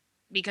it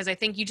because I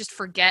think you just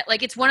forget.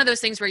 Like it's one of those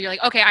things where you're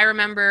like, okay, I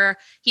remember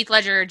Heath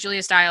Ledger,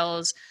 Julia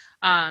Stiles,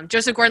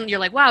 Joseph Gordon. You're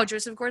like, wow,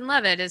 Joseph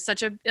Gordon-Levitt is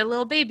such a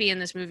little baby in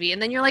this movie,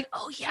 and then you're like,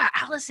 oh yeah,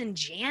 Allison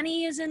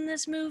Janney is in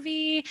this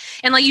movie,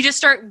 and like you just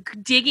start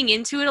digging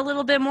into it a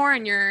little bit more,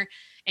 and you're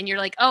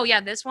like, oh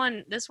yeah, this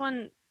one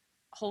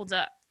holds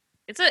up.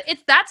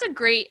 That's a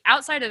great,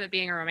 outside of it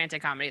being a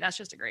romantic comedy, that's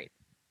just a great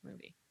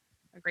movie,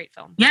 a great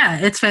film. Yeah,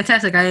 it's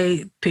fantastic.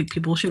 I think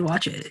people should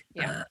watch it.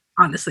 Yeah.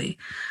 Honestly,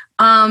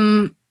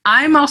 I'm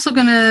also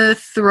gonna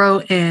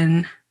throw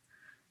in.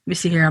 Let me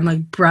see here. I'm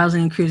like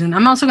browsing and cruising.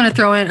 I'm also going to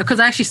throw in,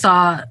 because I actually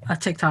saw a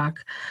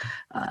TikTok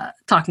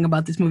talking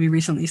about this movie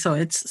recently, so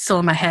it's still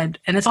in my head.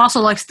 And it's also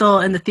like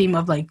still in the theme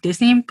of like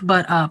Disney,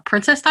 but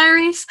Princess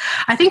Diaries.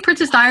 I think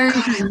Princess Diaries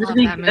is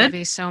really that good.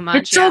 Movie so much.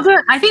 It's so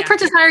good. I think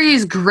Princess Diaries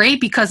is great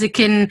because it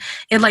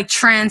like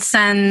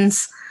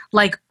transcends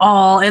like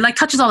it like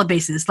touches all the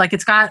bases. Like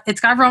it's got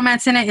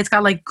romance in it. It's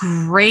got like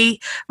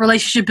great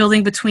relationship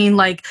building between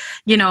like,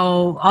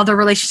 other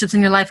relationships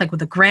in your life, like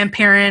with a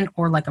grandparent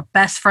or like a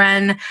best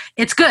friend.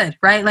 It's good,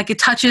 right? Like it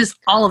touches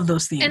all of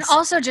those things. And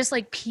also just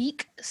like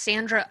peak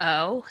Sandra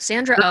Oh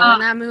in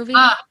that movie.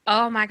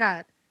 Oh my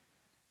God.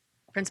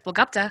 Principal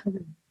Gupta.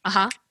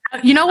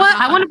 You know what?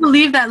 I want to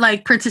believe that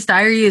like Princess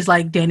Diary is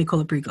like Danny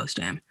Colabrico's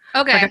jam.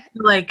 Okay. Like, I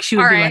feel like she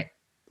would be like,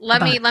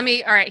 let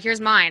me, all right, here's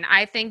mine.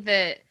 I think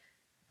that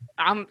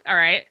all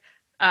right.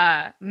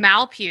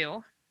 Mal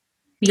Pugh,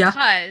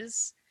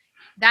 because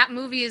that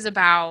movie is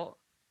about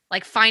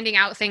like finding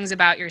out things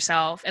about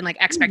yourself and like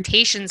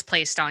expectations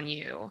placed on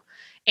you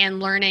and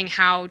learning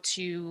how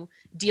to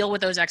deal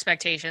with those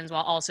expectations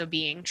while also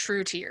being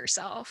true to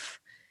yourself.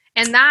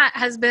 And that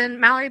has been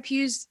Mallory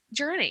Pugh's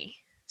journey.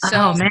 So,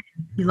 oh man,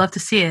 you love to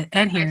see it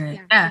and hear it.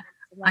 Yeah.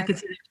 I can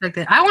see see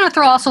that. I want to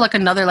throw also like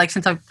another, like,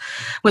 since I'm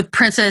with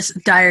Princess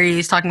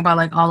Diaries talking about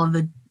like all of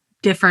the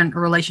different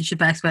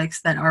relationship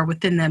aspects that are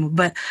within them,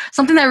 but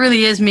something that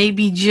really is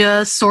maybe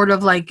just sort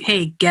of like,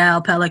 hey,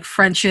 gal pal, like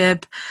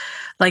friendship,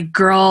 like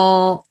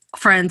girl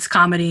friends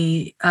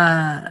comedy,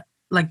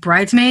 like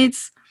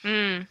Bridesmaids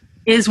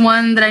is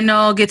one that I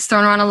know gets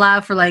thrown around a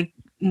lot for like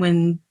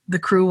when the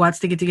crew wants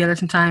to get together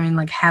sometime and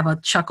like have a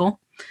chuckle.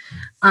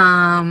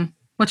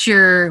 What's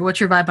your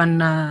vibe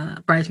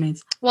on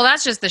Bridesmaids? Well,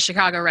 that's just the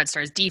Chicago Red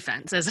Stars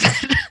defense, isn't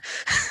it?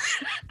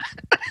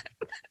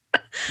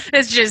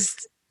 It's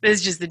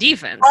just the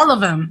defense. All of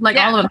them, like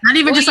all of them. Not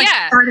even just like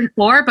starting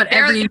four, but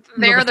they're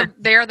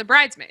the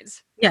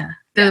bridesmaids. Yeah,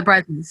 they're the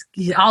bridesmaids.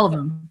 All of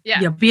them. Yeah,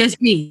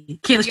 BSG,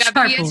 Kayla You got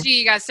BSG,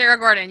 you got Sarah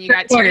Gordon, you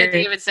got Tierney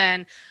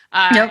Davidson.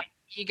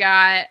 You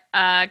got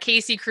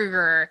Casey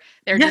Kruger.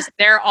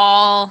 They're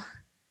all.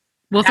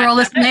 We'll throw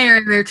Alyssa Nair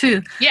in there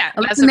too. Yeah,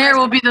 Alyssa Nair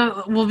will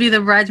be the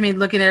bridesmaid,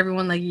 looking at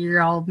everyone like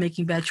you're all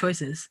making bad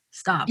choices.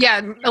 Stop. Yeah,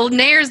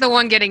 Nair's the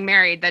one getting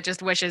married that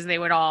just wishes they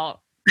would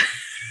all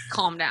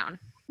calm down,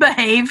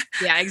 behave.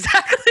 Yeah,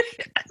 exactly.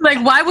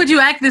 Like, why would you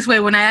act this way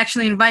when I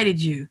actually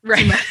invited you?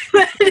 Right.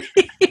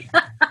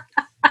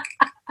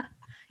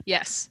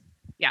 Yes.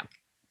 Yeah.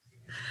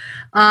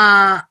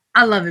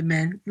 I love it,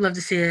 man. Love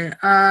to see it.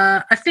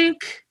 I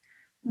think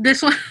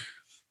this one.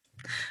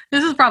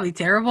 This is probably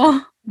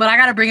terrible, but I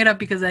got to bring it up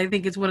because I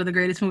think it's one of the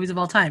greatest movies of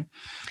all time.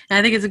 And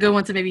I think it's a good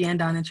one to maybe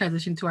end on and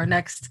transition to our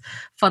next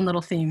fun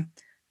little theme.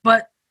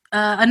 But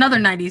another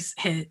 90s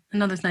hit,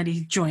 another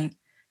 90s joint,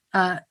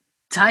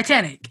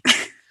 Titanic.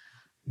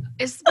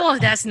 Well,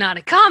 that's not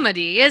a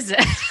comedy, is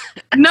it?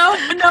 No,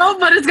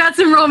 but it's got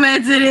some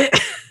romance in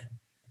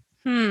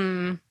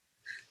it.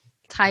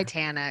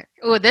 Titanic.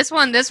 Oh, this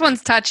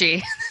one's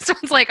touchy. This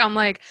one's like, I'm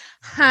like,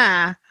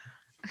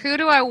 who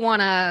do I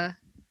want to...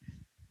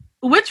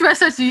 Which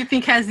wrestler do you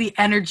think has the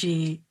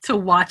energy to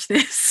watch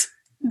this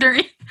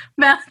during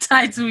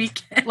Valentine's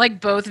weekend?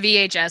 Like both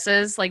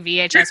VHSs, like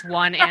VHS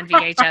 1 and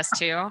VHS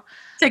 2.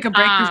 Take a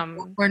break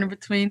in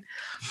between.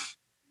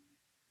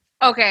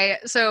 Okay,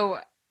 so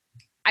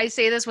I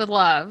say this with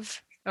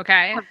love,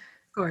 okay? Of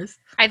course.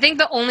 I think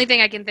the only thing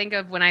I can think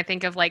of when I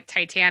think of like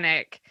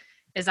Titanic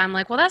is I'm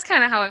like, well, that's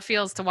kind of how it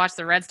feels to watch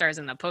the Red Stars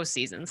in the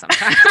postseason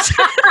sometimes.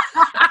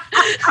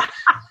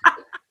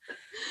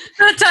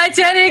 The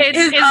Titanic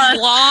is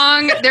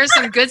long. There's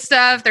some good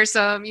stuff. There's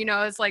some,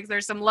 it's like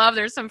there's some love,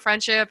 there's some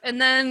friendship,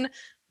 and then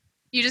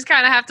you just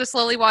kind of have to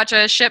slowly watch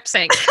a ship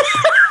sink.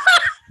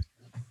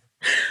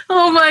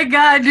 Oh my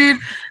god, dude!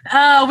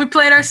 We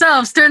played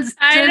ourselves. Turns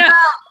out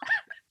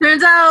we're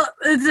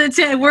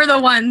the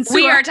ones.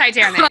 We are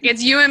Titanic.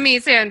 It's you and me,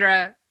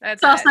 Sandra. That's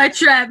Southside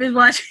Trap is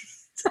watching.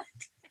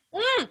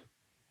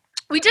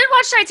 We did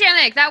watch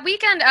Titanic that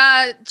weekend,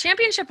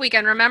 championship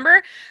weekend,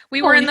 remember?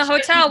 We were in the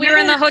hotel. We were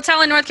in the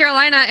hotel in North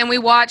Carolina, and we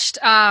watched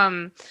that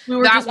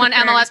one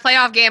MLS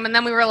playoff game, and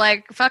then we were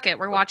like, fuck it,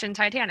 we're watching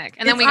Titanic.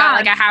 And then we got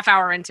like a half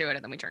hour into it,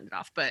 and then we turned it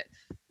off. But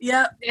it's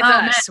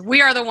us. Man.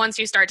 We are the ones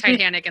who start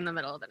Titanic in the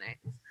middle of the night.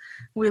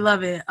 We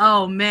love it.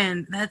 Oh,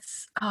 man.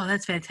 That's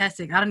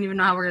fantastic. I don't even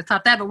know how we're going to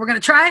top that, but we're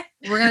going to try.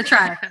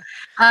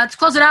 To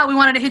close it out, we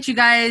wanted to hit you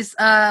guys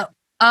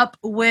up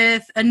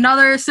with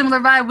another similar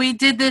vibe. We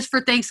did this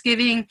for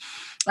Thanksgiving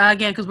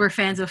again because we're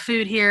fans of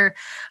food here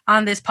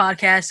on this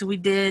podcast. So we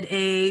did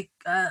a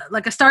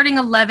starting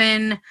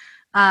 11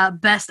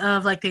 best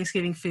of like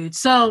Thanksgiving food.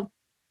 So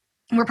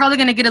we're probably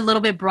going to get a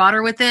little bit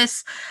broader with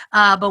this,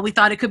 but we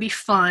thought it could be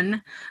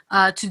fun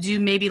to do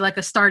maybe like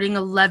a starting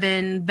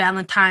 11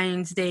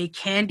 Valentine's Day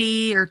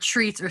candy or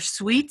treats or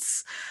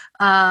sweets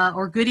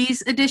or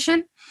goodies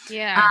edition.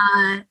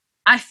 Yeah.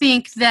 I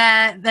think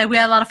that we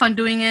had a lot of fun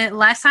doing it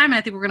last time, and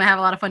I think we're going to have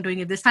a lot of fun doing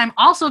it this time.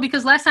 Also,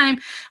 because last time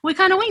we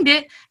kind of winged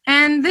it,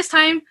 and this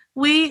time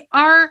we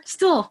are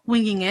still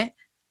winging it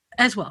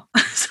as well.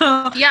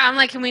 So yeah, I'm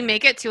like, can we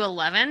make it to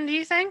 11? Do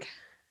you think?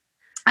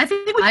 I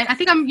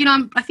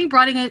think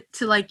broadening it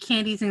to like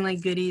candies and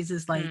like goodies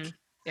is like,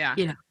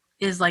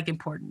 is like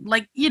important.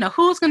 Like,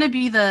 who's going to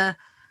be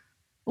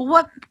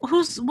what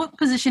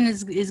position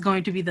is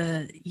going to be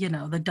the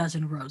the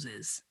dozen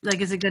roses?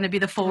 Like, is it going to be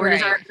the forward?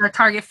 Right. Is our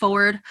target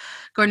forward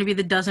going to be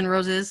the dozen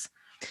roses?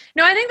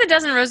 No, I think the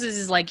dozen roses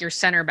is like your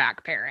center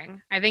back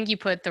pairing. I think you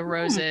put the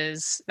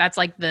roses. That's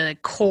like the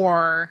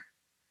core.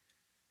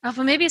 Oh,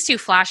 but maybe it's too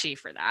flashy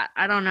for that.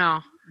 I don't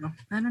know.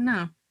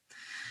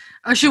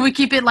 Or should we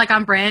keep it like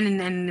on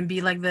brand and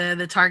be like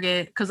the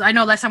target? Because I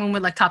know last time we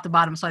went like top to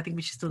bottom, so I think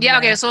we should still do that.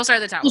 Okay, so we'll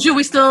start at the top. Should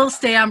we still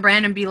stay on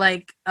brand and be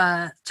like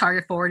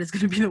target forward is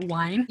going to be the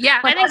wine? Yeah,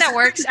 I think that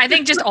works. I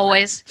think just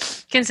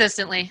always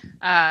consistently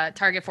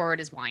target forward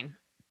is wine.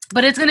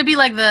 But it's going to be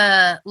like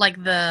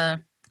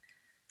the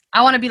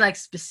I want to be like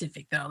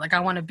specific though. Like I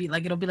want to be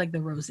like it'll be like the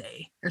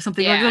rosé or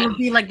something. Yeah. Like it'll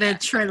be like the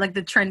trend, like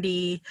the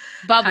trendy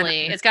bubbly.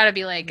 kind of, It's got to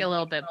be like a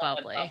little bit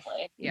bubbly.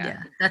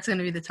 Yeah, that's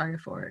gonna be the target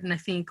for it. And I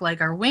think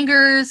like our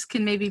wingers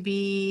can maybe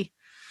be.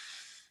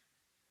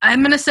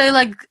 I'm gonna say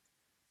like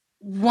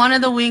one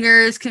of the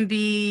wingers can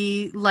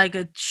be like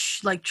a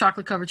like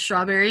chocolate covered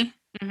strawberry,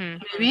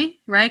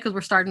 maybe, right? Because we're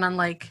starting on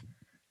like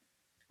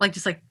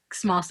just like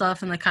small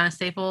stuff and like kind of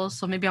staples.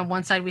 So maybe on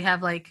one side we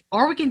have like,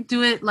 or we can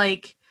do it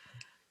like.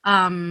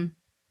 Maybe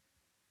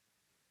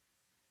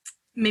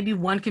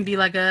one can be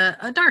like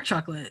a dark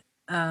chocolate.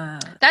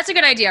 That's a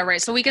good idea,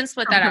 right? So we can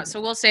split that out. So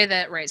we'll say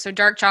that, right? So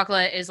dark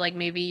chocolate is like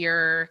maybe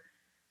your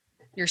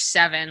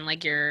 7,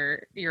 like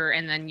your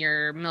and then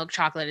your milk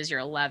chocolate is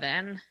your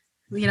 11.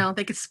 You know,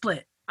 they could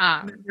split.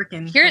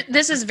 Here,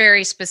 this is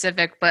very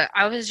specific, but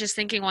I was just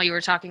thinking while you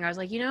were talking, I was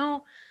like, you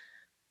know,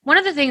 one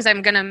of the things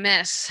I'm gonna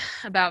miss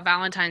about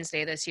Valentine's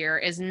Day this year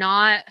is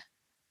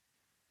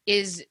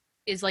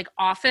like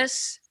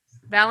office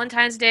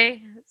Valentine's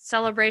Day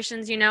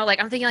celebrations, you know, like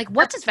I'm thinking like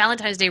what does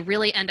Valentine's Day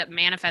really end up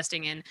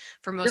manifesting in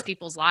for most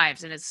people's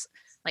lives? And it's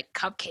like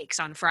cupcakes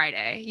on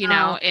Friday, you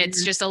know,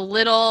 it's just a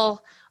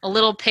little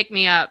pick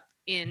me up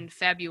in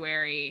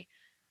February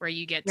where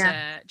you get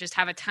to just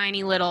have a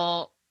tiny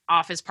little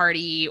office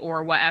party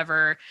or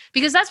whatever,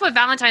 because that's what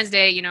Valentine's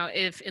Day, you know,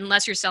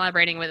 unless you're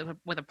celebrating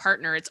with a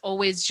partner, it's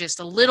always just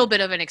a little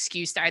bit of an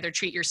excuse to either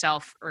treat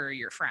yourself or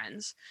your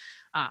friends.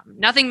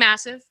 Nothing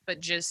massive, but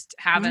just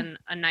having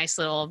a nice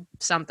little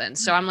something.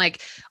 So I'm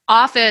like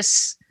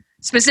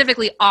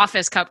specifically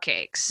office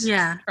cupcakes,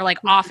 or like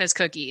office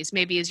cookies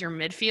maybe is your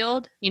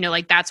midfield, you know,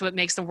 like that's what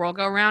makes the world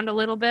go around a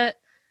little bit.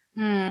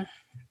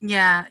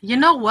 Yeah, you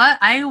know what,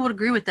 I would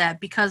agree with that,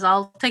 because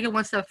I'll take it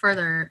one step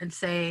further and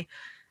say,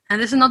 and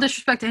this is no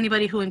disrespect to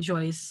anybody who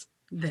enjoys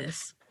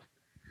this,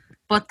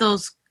 but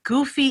those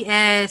goofy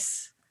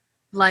ass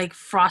like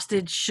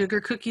frosted sugar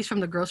cookies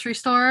from the grocery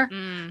store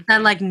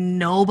that like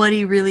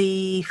nobody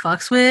really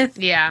fucks with.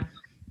 Yeah,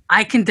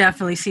 I can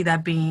definitely see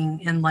that being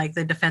in like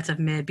the defensive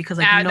mid, because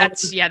like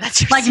that's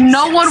like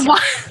no one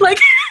wants like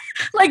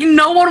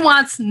no one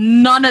wants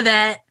none of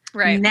that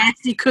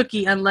nasty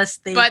cookie unless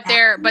they. But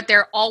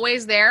they're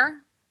always there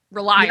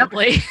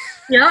reliably.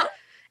 Yep.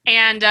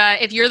 And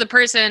if you're the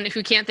person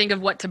who can't think of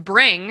what to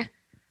bring,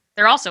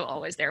 they're also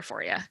always there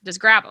for you. Just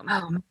grab them.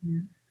 Oh,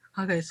 man.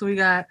 Okay, so we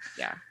got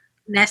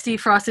nasty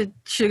frosted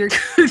sugar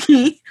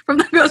cookie from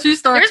the grocery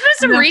store. There's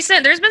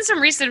been some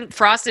recent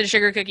frosted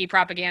sugar cookie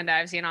propaganda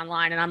I've seen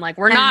online, and I'm like,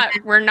 we're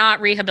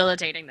not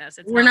rehabilitating this.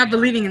 We're not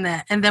believing in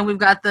that. And then we've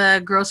got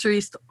the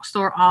grocery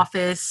store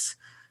office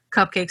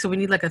cupcake. So we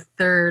need like a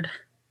third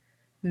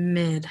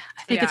mid.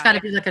 I think it's got to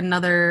be like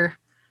another.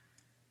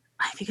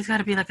 I think it's got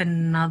to be like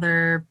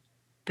another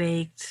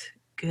baked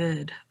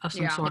good of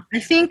some sort. I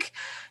think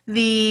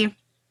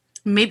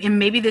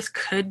maybe this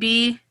could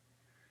be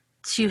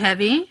too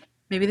heavy.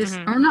 Maybe this,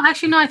 or no,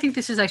 actually, no, I think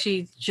this is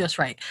actually just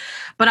right.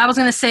 But I was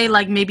going to say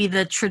like maybe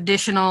the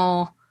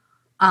traditional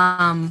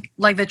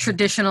box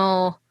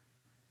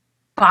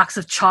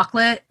of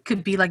chocolate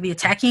could be like the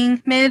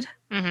attacking mid,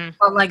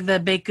 or like the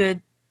baked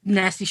good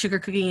nasty sugar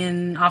cookie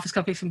and office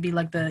cupcakes can be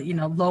like the, you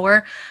know,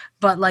 lower,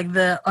 but like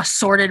the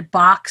assorted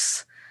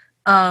box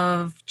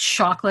of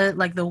chocolate,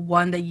 like the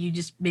one that you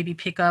just maybe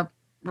pick up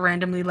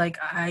randomly, like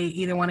I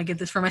either want to get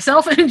this for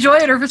myself and enjoy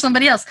it or for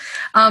somebody else,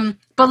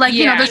 but like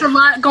you know, there's a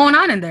lot going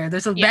on in there.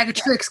 There's a bag of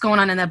tricks going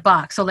on in that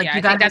box, so like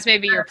you got, that's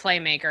maybe your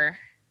playmaker.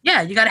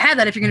 You got to have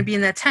that if you're going to be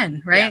in that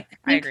 10, right?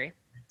 I agree.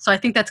 So I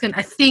think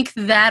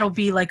that'll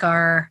be like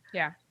our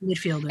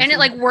midfielder, and it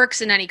like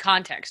works in any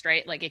context,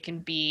 right? Like it can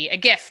be a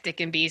gift, it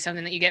can be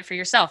something that you get for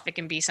yourself, it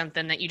can be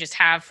something that you just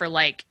have for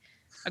like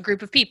a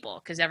group of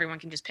people, because everyone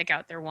can just pick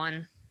out their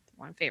one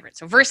favorite.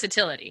 So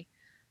versatility.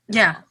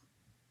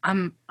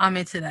 I'm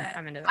into that.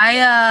 I'm into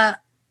that.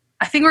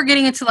 I think we're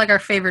getting into like our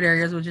favorite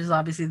areas, which is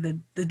obviously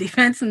the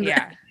defense and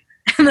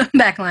the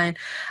back line.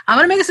 I'm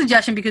gonna make a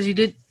suggestion, because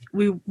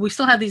we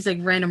still have these like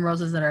random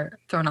roses that are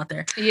thrown out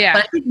there. Yeah.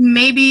 But I think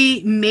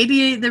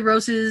maybe the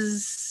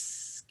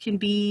roses can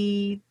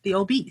be the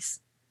OBs.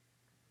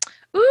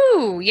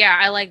 Ooh, yeah,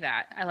 I like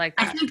that.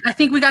 I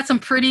think we got some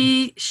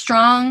pretty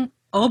strong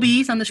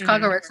OBs on the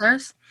Chicago Red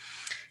Stars.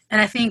 And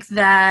I think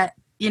that,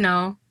 you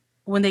know,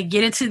 when they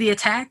get into the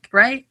attack,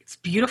 right, it's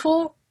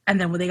beautiful. And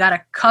then when they got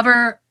to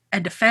cover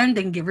and defend,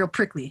 they can get real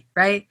prickly,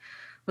 right,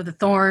 with the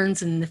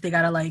thorns. And if they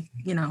got to, like,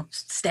 you know,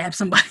 stab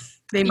somebody,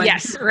 they might.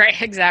 Yes, right,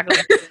 exactly.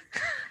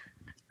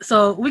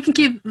 So we can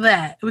keep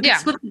that. We can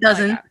split a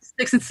dozen, like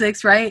 6 and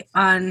 6, right,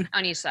 on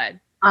each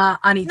side.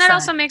 On each side. That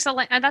also makes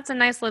that's a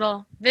nice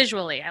little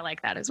visually. I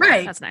like that as well.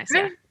 Right. That's nice.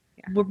 Right?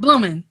 Yeah. We're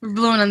blooming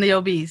on the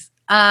OBs.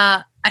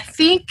 I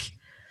think.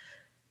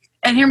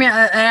 And hear me,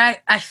 I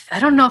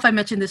don't know if I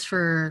mentioned this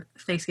for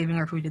Thanksgiving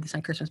or if we did this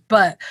on Christmas,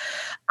 but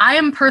I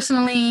am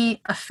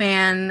personally a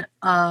fan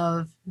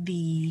of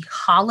the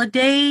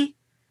holiday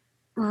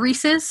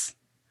Reese's.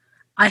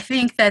 I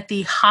think that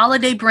the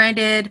holiday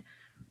branded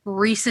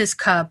Reese's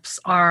cups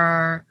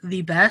are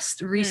the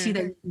best Reese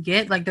that you can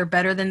get. Like, they're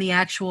better than the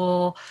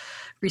actual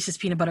Reese's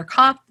Peanut Butter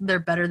Cup. They're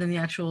better than the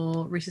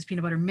actual Reese's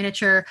Peanut Butter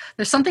Miniature.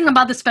 There's something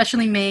about the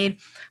specially made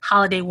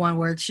holiday one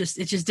where it's just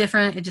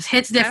different. It just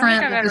hits different.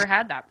 I don't think I've ever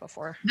had that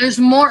before.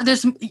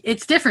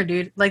 It's different,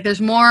 dude. Like there's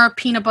more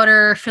peanut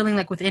butter filling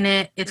like within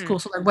it. It's cool.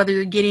 So like whether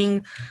you're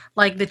getting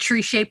like the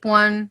tree shaped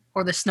one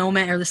or the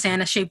snowman or the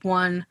Santa shaped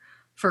one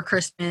for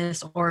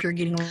Christmas, or if you're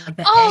getting like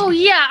that. Oh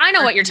yeah, I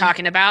know what you're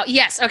talking about.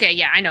 Yes, okay,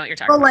 yeah, I know what you're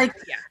talking about.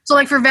 So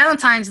like for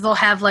Valentine's, they'll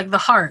have like the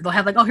heart. They'll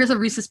have like, oh, here's a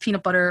Reese's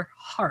Peanut Butter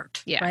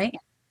heart, right?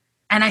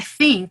 And I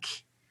think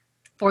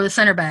for the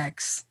center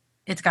bags,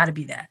 it's got to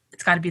be that.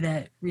 It's got to be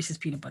that Reese's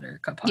Peanut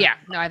Butter Cup heart. Yeah,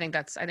 no, I think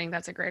that's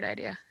a great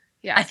idea.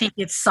 Yeah, I think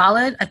it's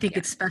solid. I think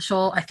it's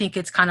special. I think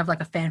it's kind of like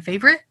a fan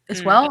favorite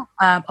as well.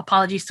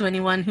 Apologies to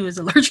anyone who is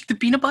allergic to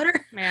peanut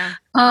butter. Yeah.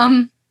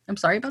 I'm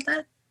sorry about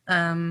that.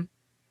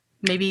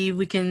 Maybe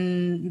we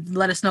can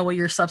let us know what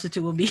your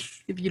substitute will be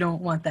if you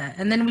don't want that.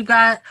 And then we've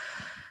got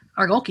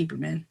our goalkeeper,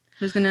 man.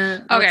 Who's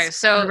gonna? Okay,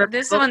 so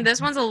this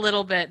one's a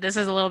little bit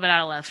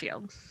out of left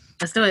field.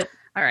 Let's do it.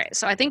 All right,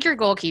 so I think your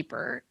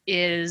goalkeeper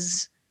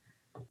is,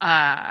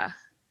 I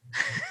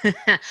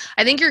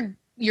think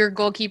your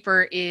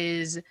goalkeeper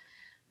is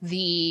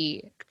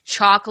the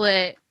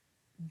chocolate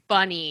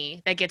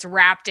bunny that gets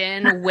wrapped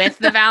in with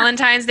the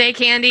Valentine's Day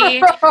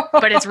candy,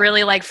 but it's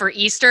really like for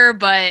Easter,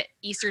 but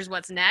Easter's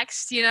what's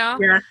next, you know?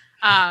 Yeah.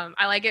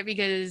 I like it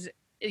because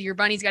your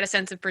bunny's got a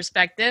sense of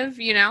perspective,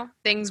 you know?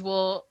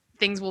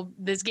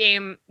 This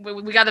game,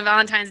 we got the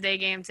Valentine's Day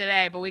game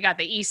today, but we got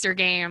the Easter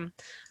game,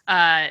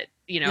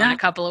 in a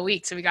couple of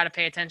weeks. So we got to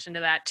pay attention to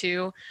that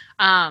too.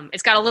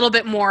 It's got a little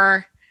bit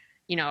more,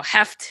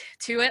 heft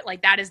to it.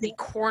 Like that is the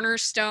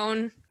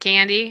cornerstone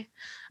candy.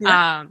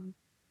 Yeah.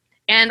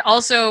 And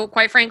also,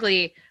 quite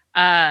frankly,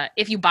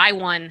 if you buy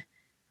one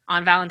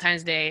on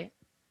Valentine's Day,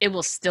 it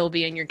will still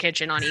be in your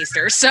kitchen on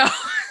Easter. So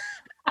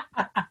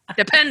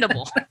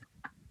dependable.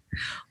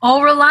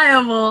 All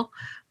reliable,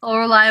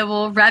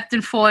 wrapped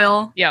in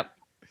foil. Yep.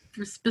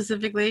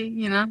 Specifically,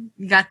 you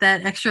got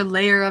that extra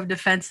layer of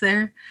defense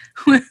there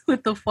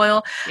with the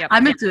foil. Yep.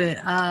 I'm into it.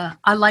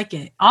 I like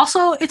it.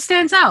 Also, it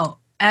stands out.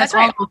 As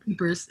all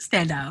goalkeepers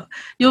stand out.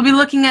 You'll be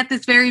looking at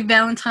this very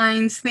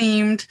Valentine's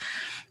themed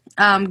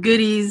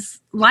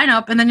goodies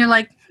lineup, and then you're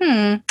like,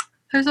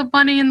 there's a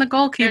bunny in the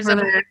goalkeeper. There's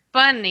a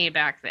bunny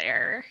back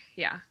there.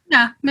 Yeah,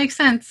 makes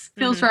sense.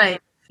 Feels right.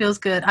 Feels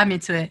good. I'm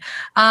into it.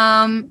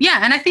 And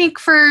I think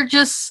for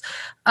just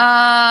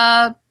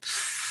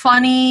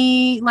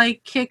funny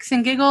like kicks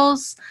and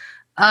giggles,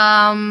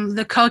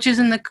 the coaches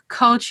and the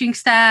coaching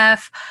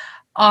staff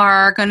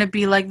are gonna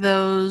be like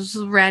those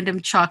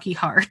random chalky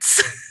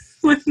hearts.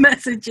 With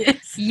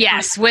messages.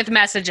 Yes, with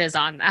messages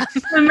on them.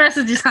 With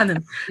messages on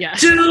them. Yes.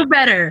 Do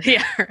better.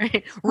 Yeah,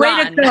 right.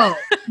 Way to go.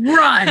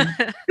 Run.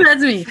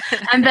 That's me.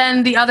 And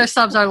then the other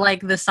subs are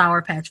like the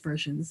Sour Patch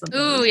versions.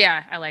 Ooh,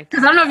 yeah. I like that.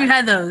 Because I don't know if you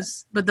had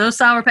those, but those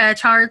Sour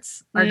Patch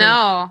hearts are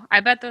No, I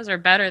bet those are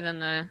better than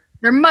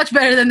They're much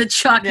better than the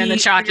chalky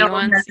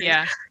ones. Message.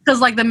 Yeah. Because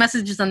like the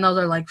messages on those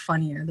are like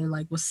funnier. They're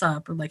like, what's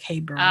up? Or like, hey,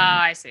 bro. Oh,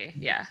 I see.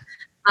 Yeah.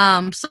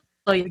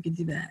 So you can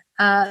do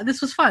that.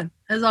 This was fun,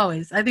 as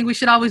always. I think we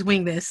should always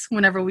wing this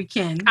whenever we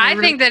can. I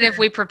think that if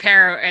we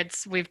prepare,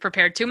 we've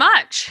prepared too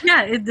much.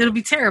 Yeah, it'll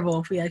be terrible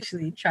if we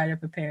actually try to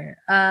prepare.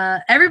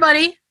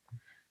 Everybody,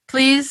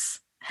 please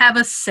have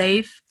a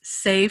safe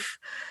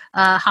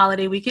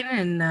holiday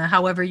weekend, and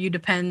however you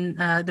depending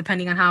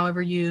on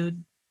however you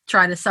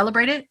try to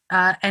celebrate it.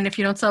 And if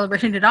you don't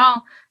celebrate it at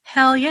all,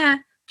 hell yeah,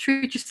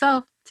 treat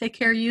yourself. Take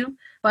care of you.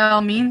 By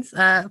all means,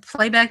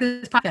 play back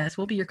this podcast.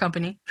 We'll be your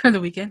company for the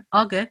weekend.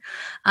 All good.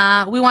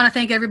 We want to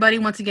thank everybody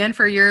once again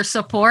for your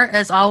support,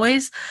 as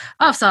always,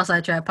 of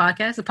Southside Trap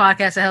Podcast, the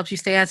podcast that helps you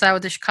stay inside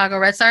with the Chicago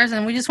Red Stars.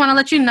 And we just want to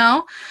let you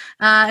know,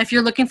 if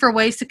you're looking for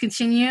ways to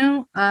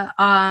continue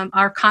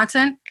our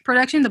content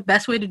production, the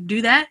best way to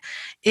do that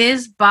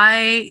is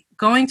by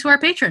going to our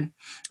Patreon,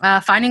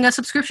 finding a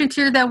subscription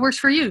tier that works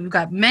for you. We've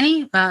got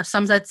many,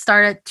 some that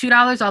start at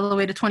 $2 all the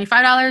way to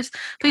 $25.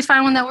 Please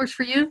find one that works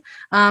for you.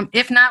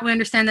 If not, we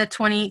understand that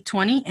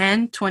 2020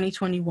 and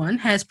 2021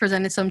 has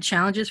presented some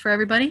challenges for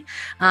everybody.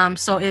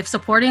 So if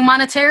supporting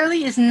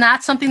monetarily is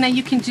not something that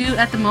you can do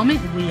at the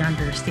moment, we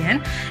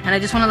understand. And I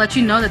just want to let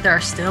you know that there are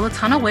still a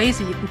ton of ways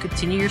that you can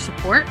continue your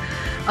support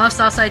of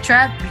Southside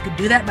Trap. You could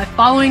do that by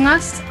following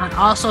us on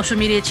all social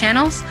media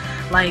channels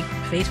like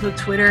Facebook,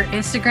 Twitter,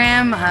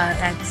 Instagram,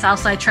 at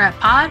Southside Trap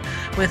Pod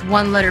with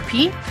one letter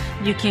P.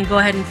 You can go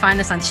ahead and find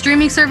us on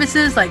streaming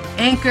services like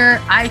Anchor,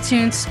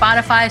 iTunes,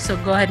 Spotify. So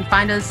go ahead and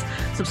find us,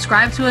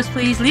 subscribe to us,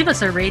 please. Leave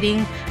us a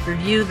rating,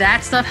 review.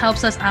 That stuff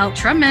helps us out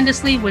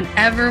tremendously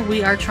whenever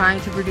we are trying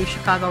to produce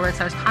Chicago Red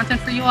Stars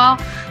content for you all.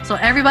 So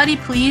everybody,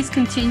 please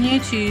continue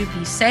to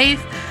be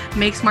safe,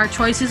 make smart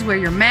choices, wear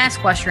your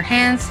mask, wash your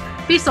hands,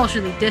 be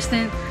socially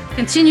distant.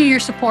 Continue your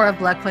support of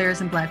Black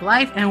players and Black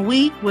life, and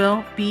we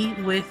will be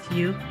with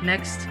you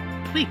next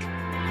week.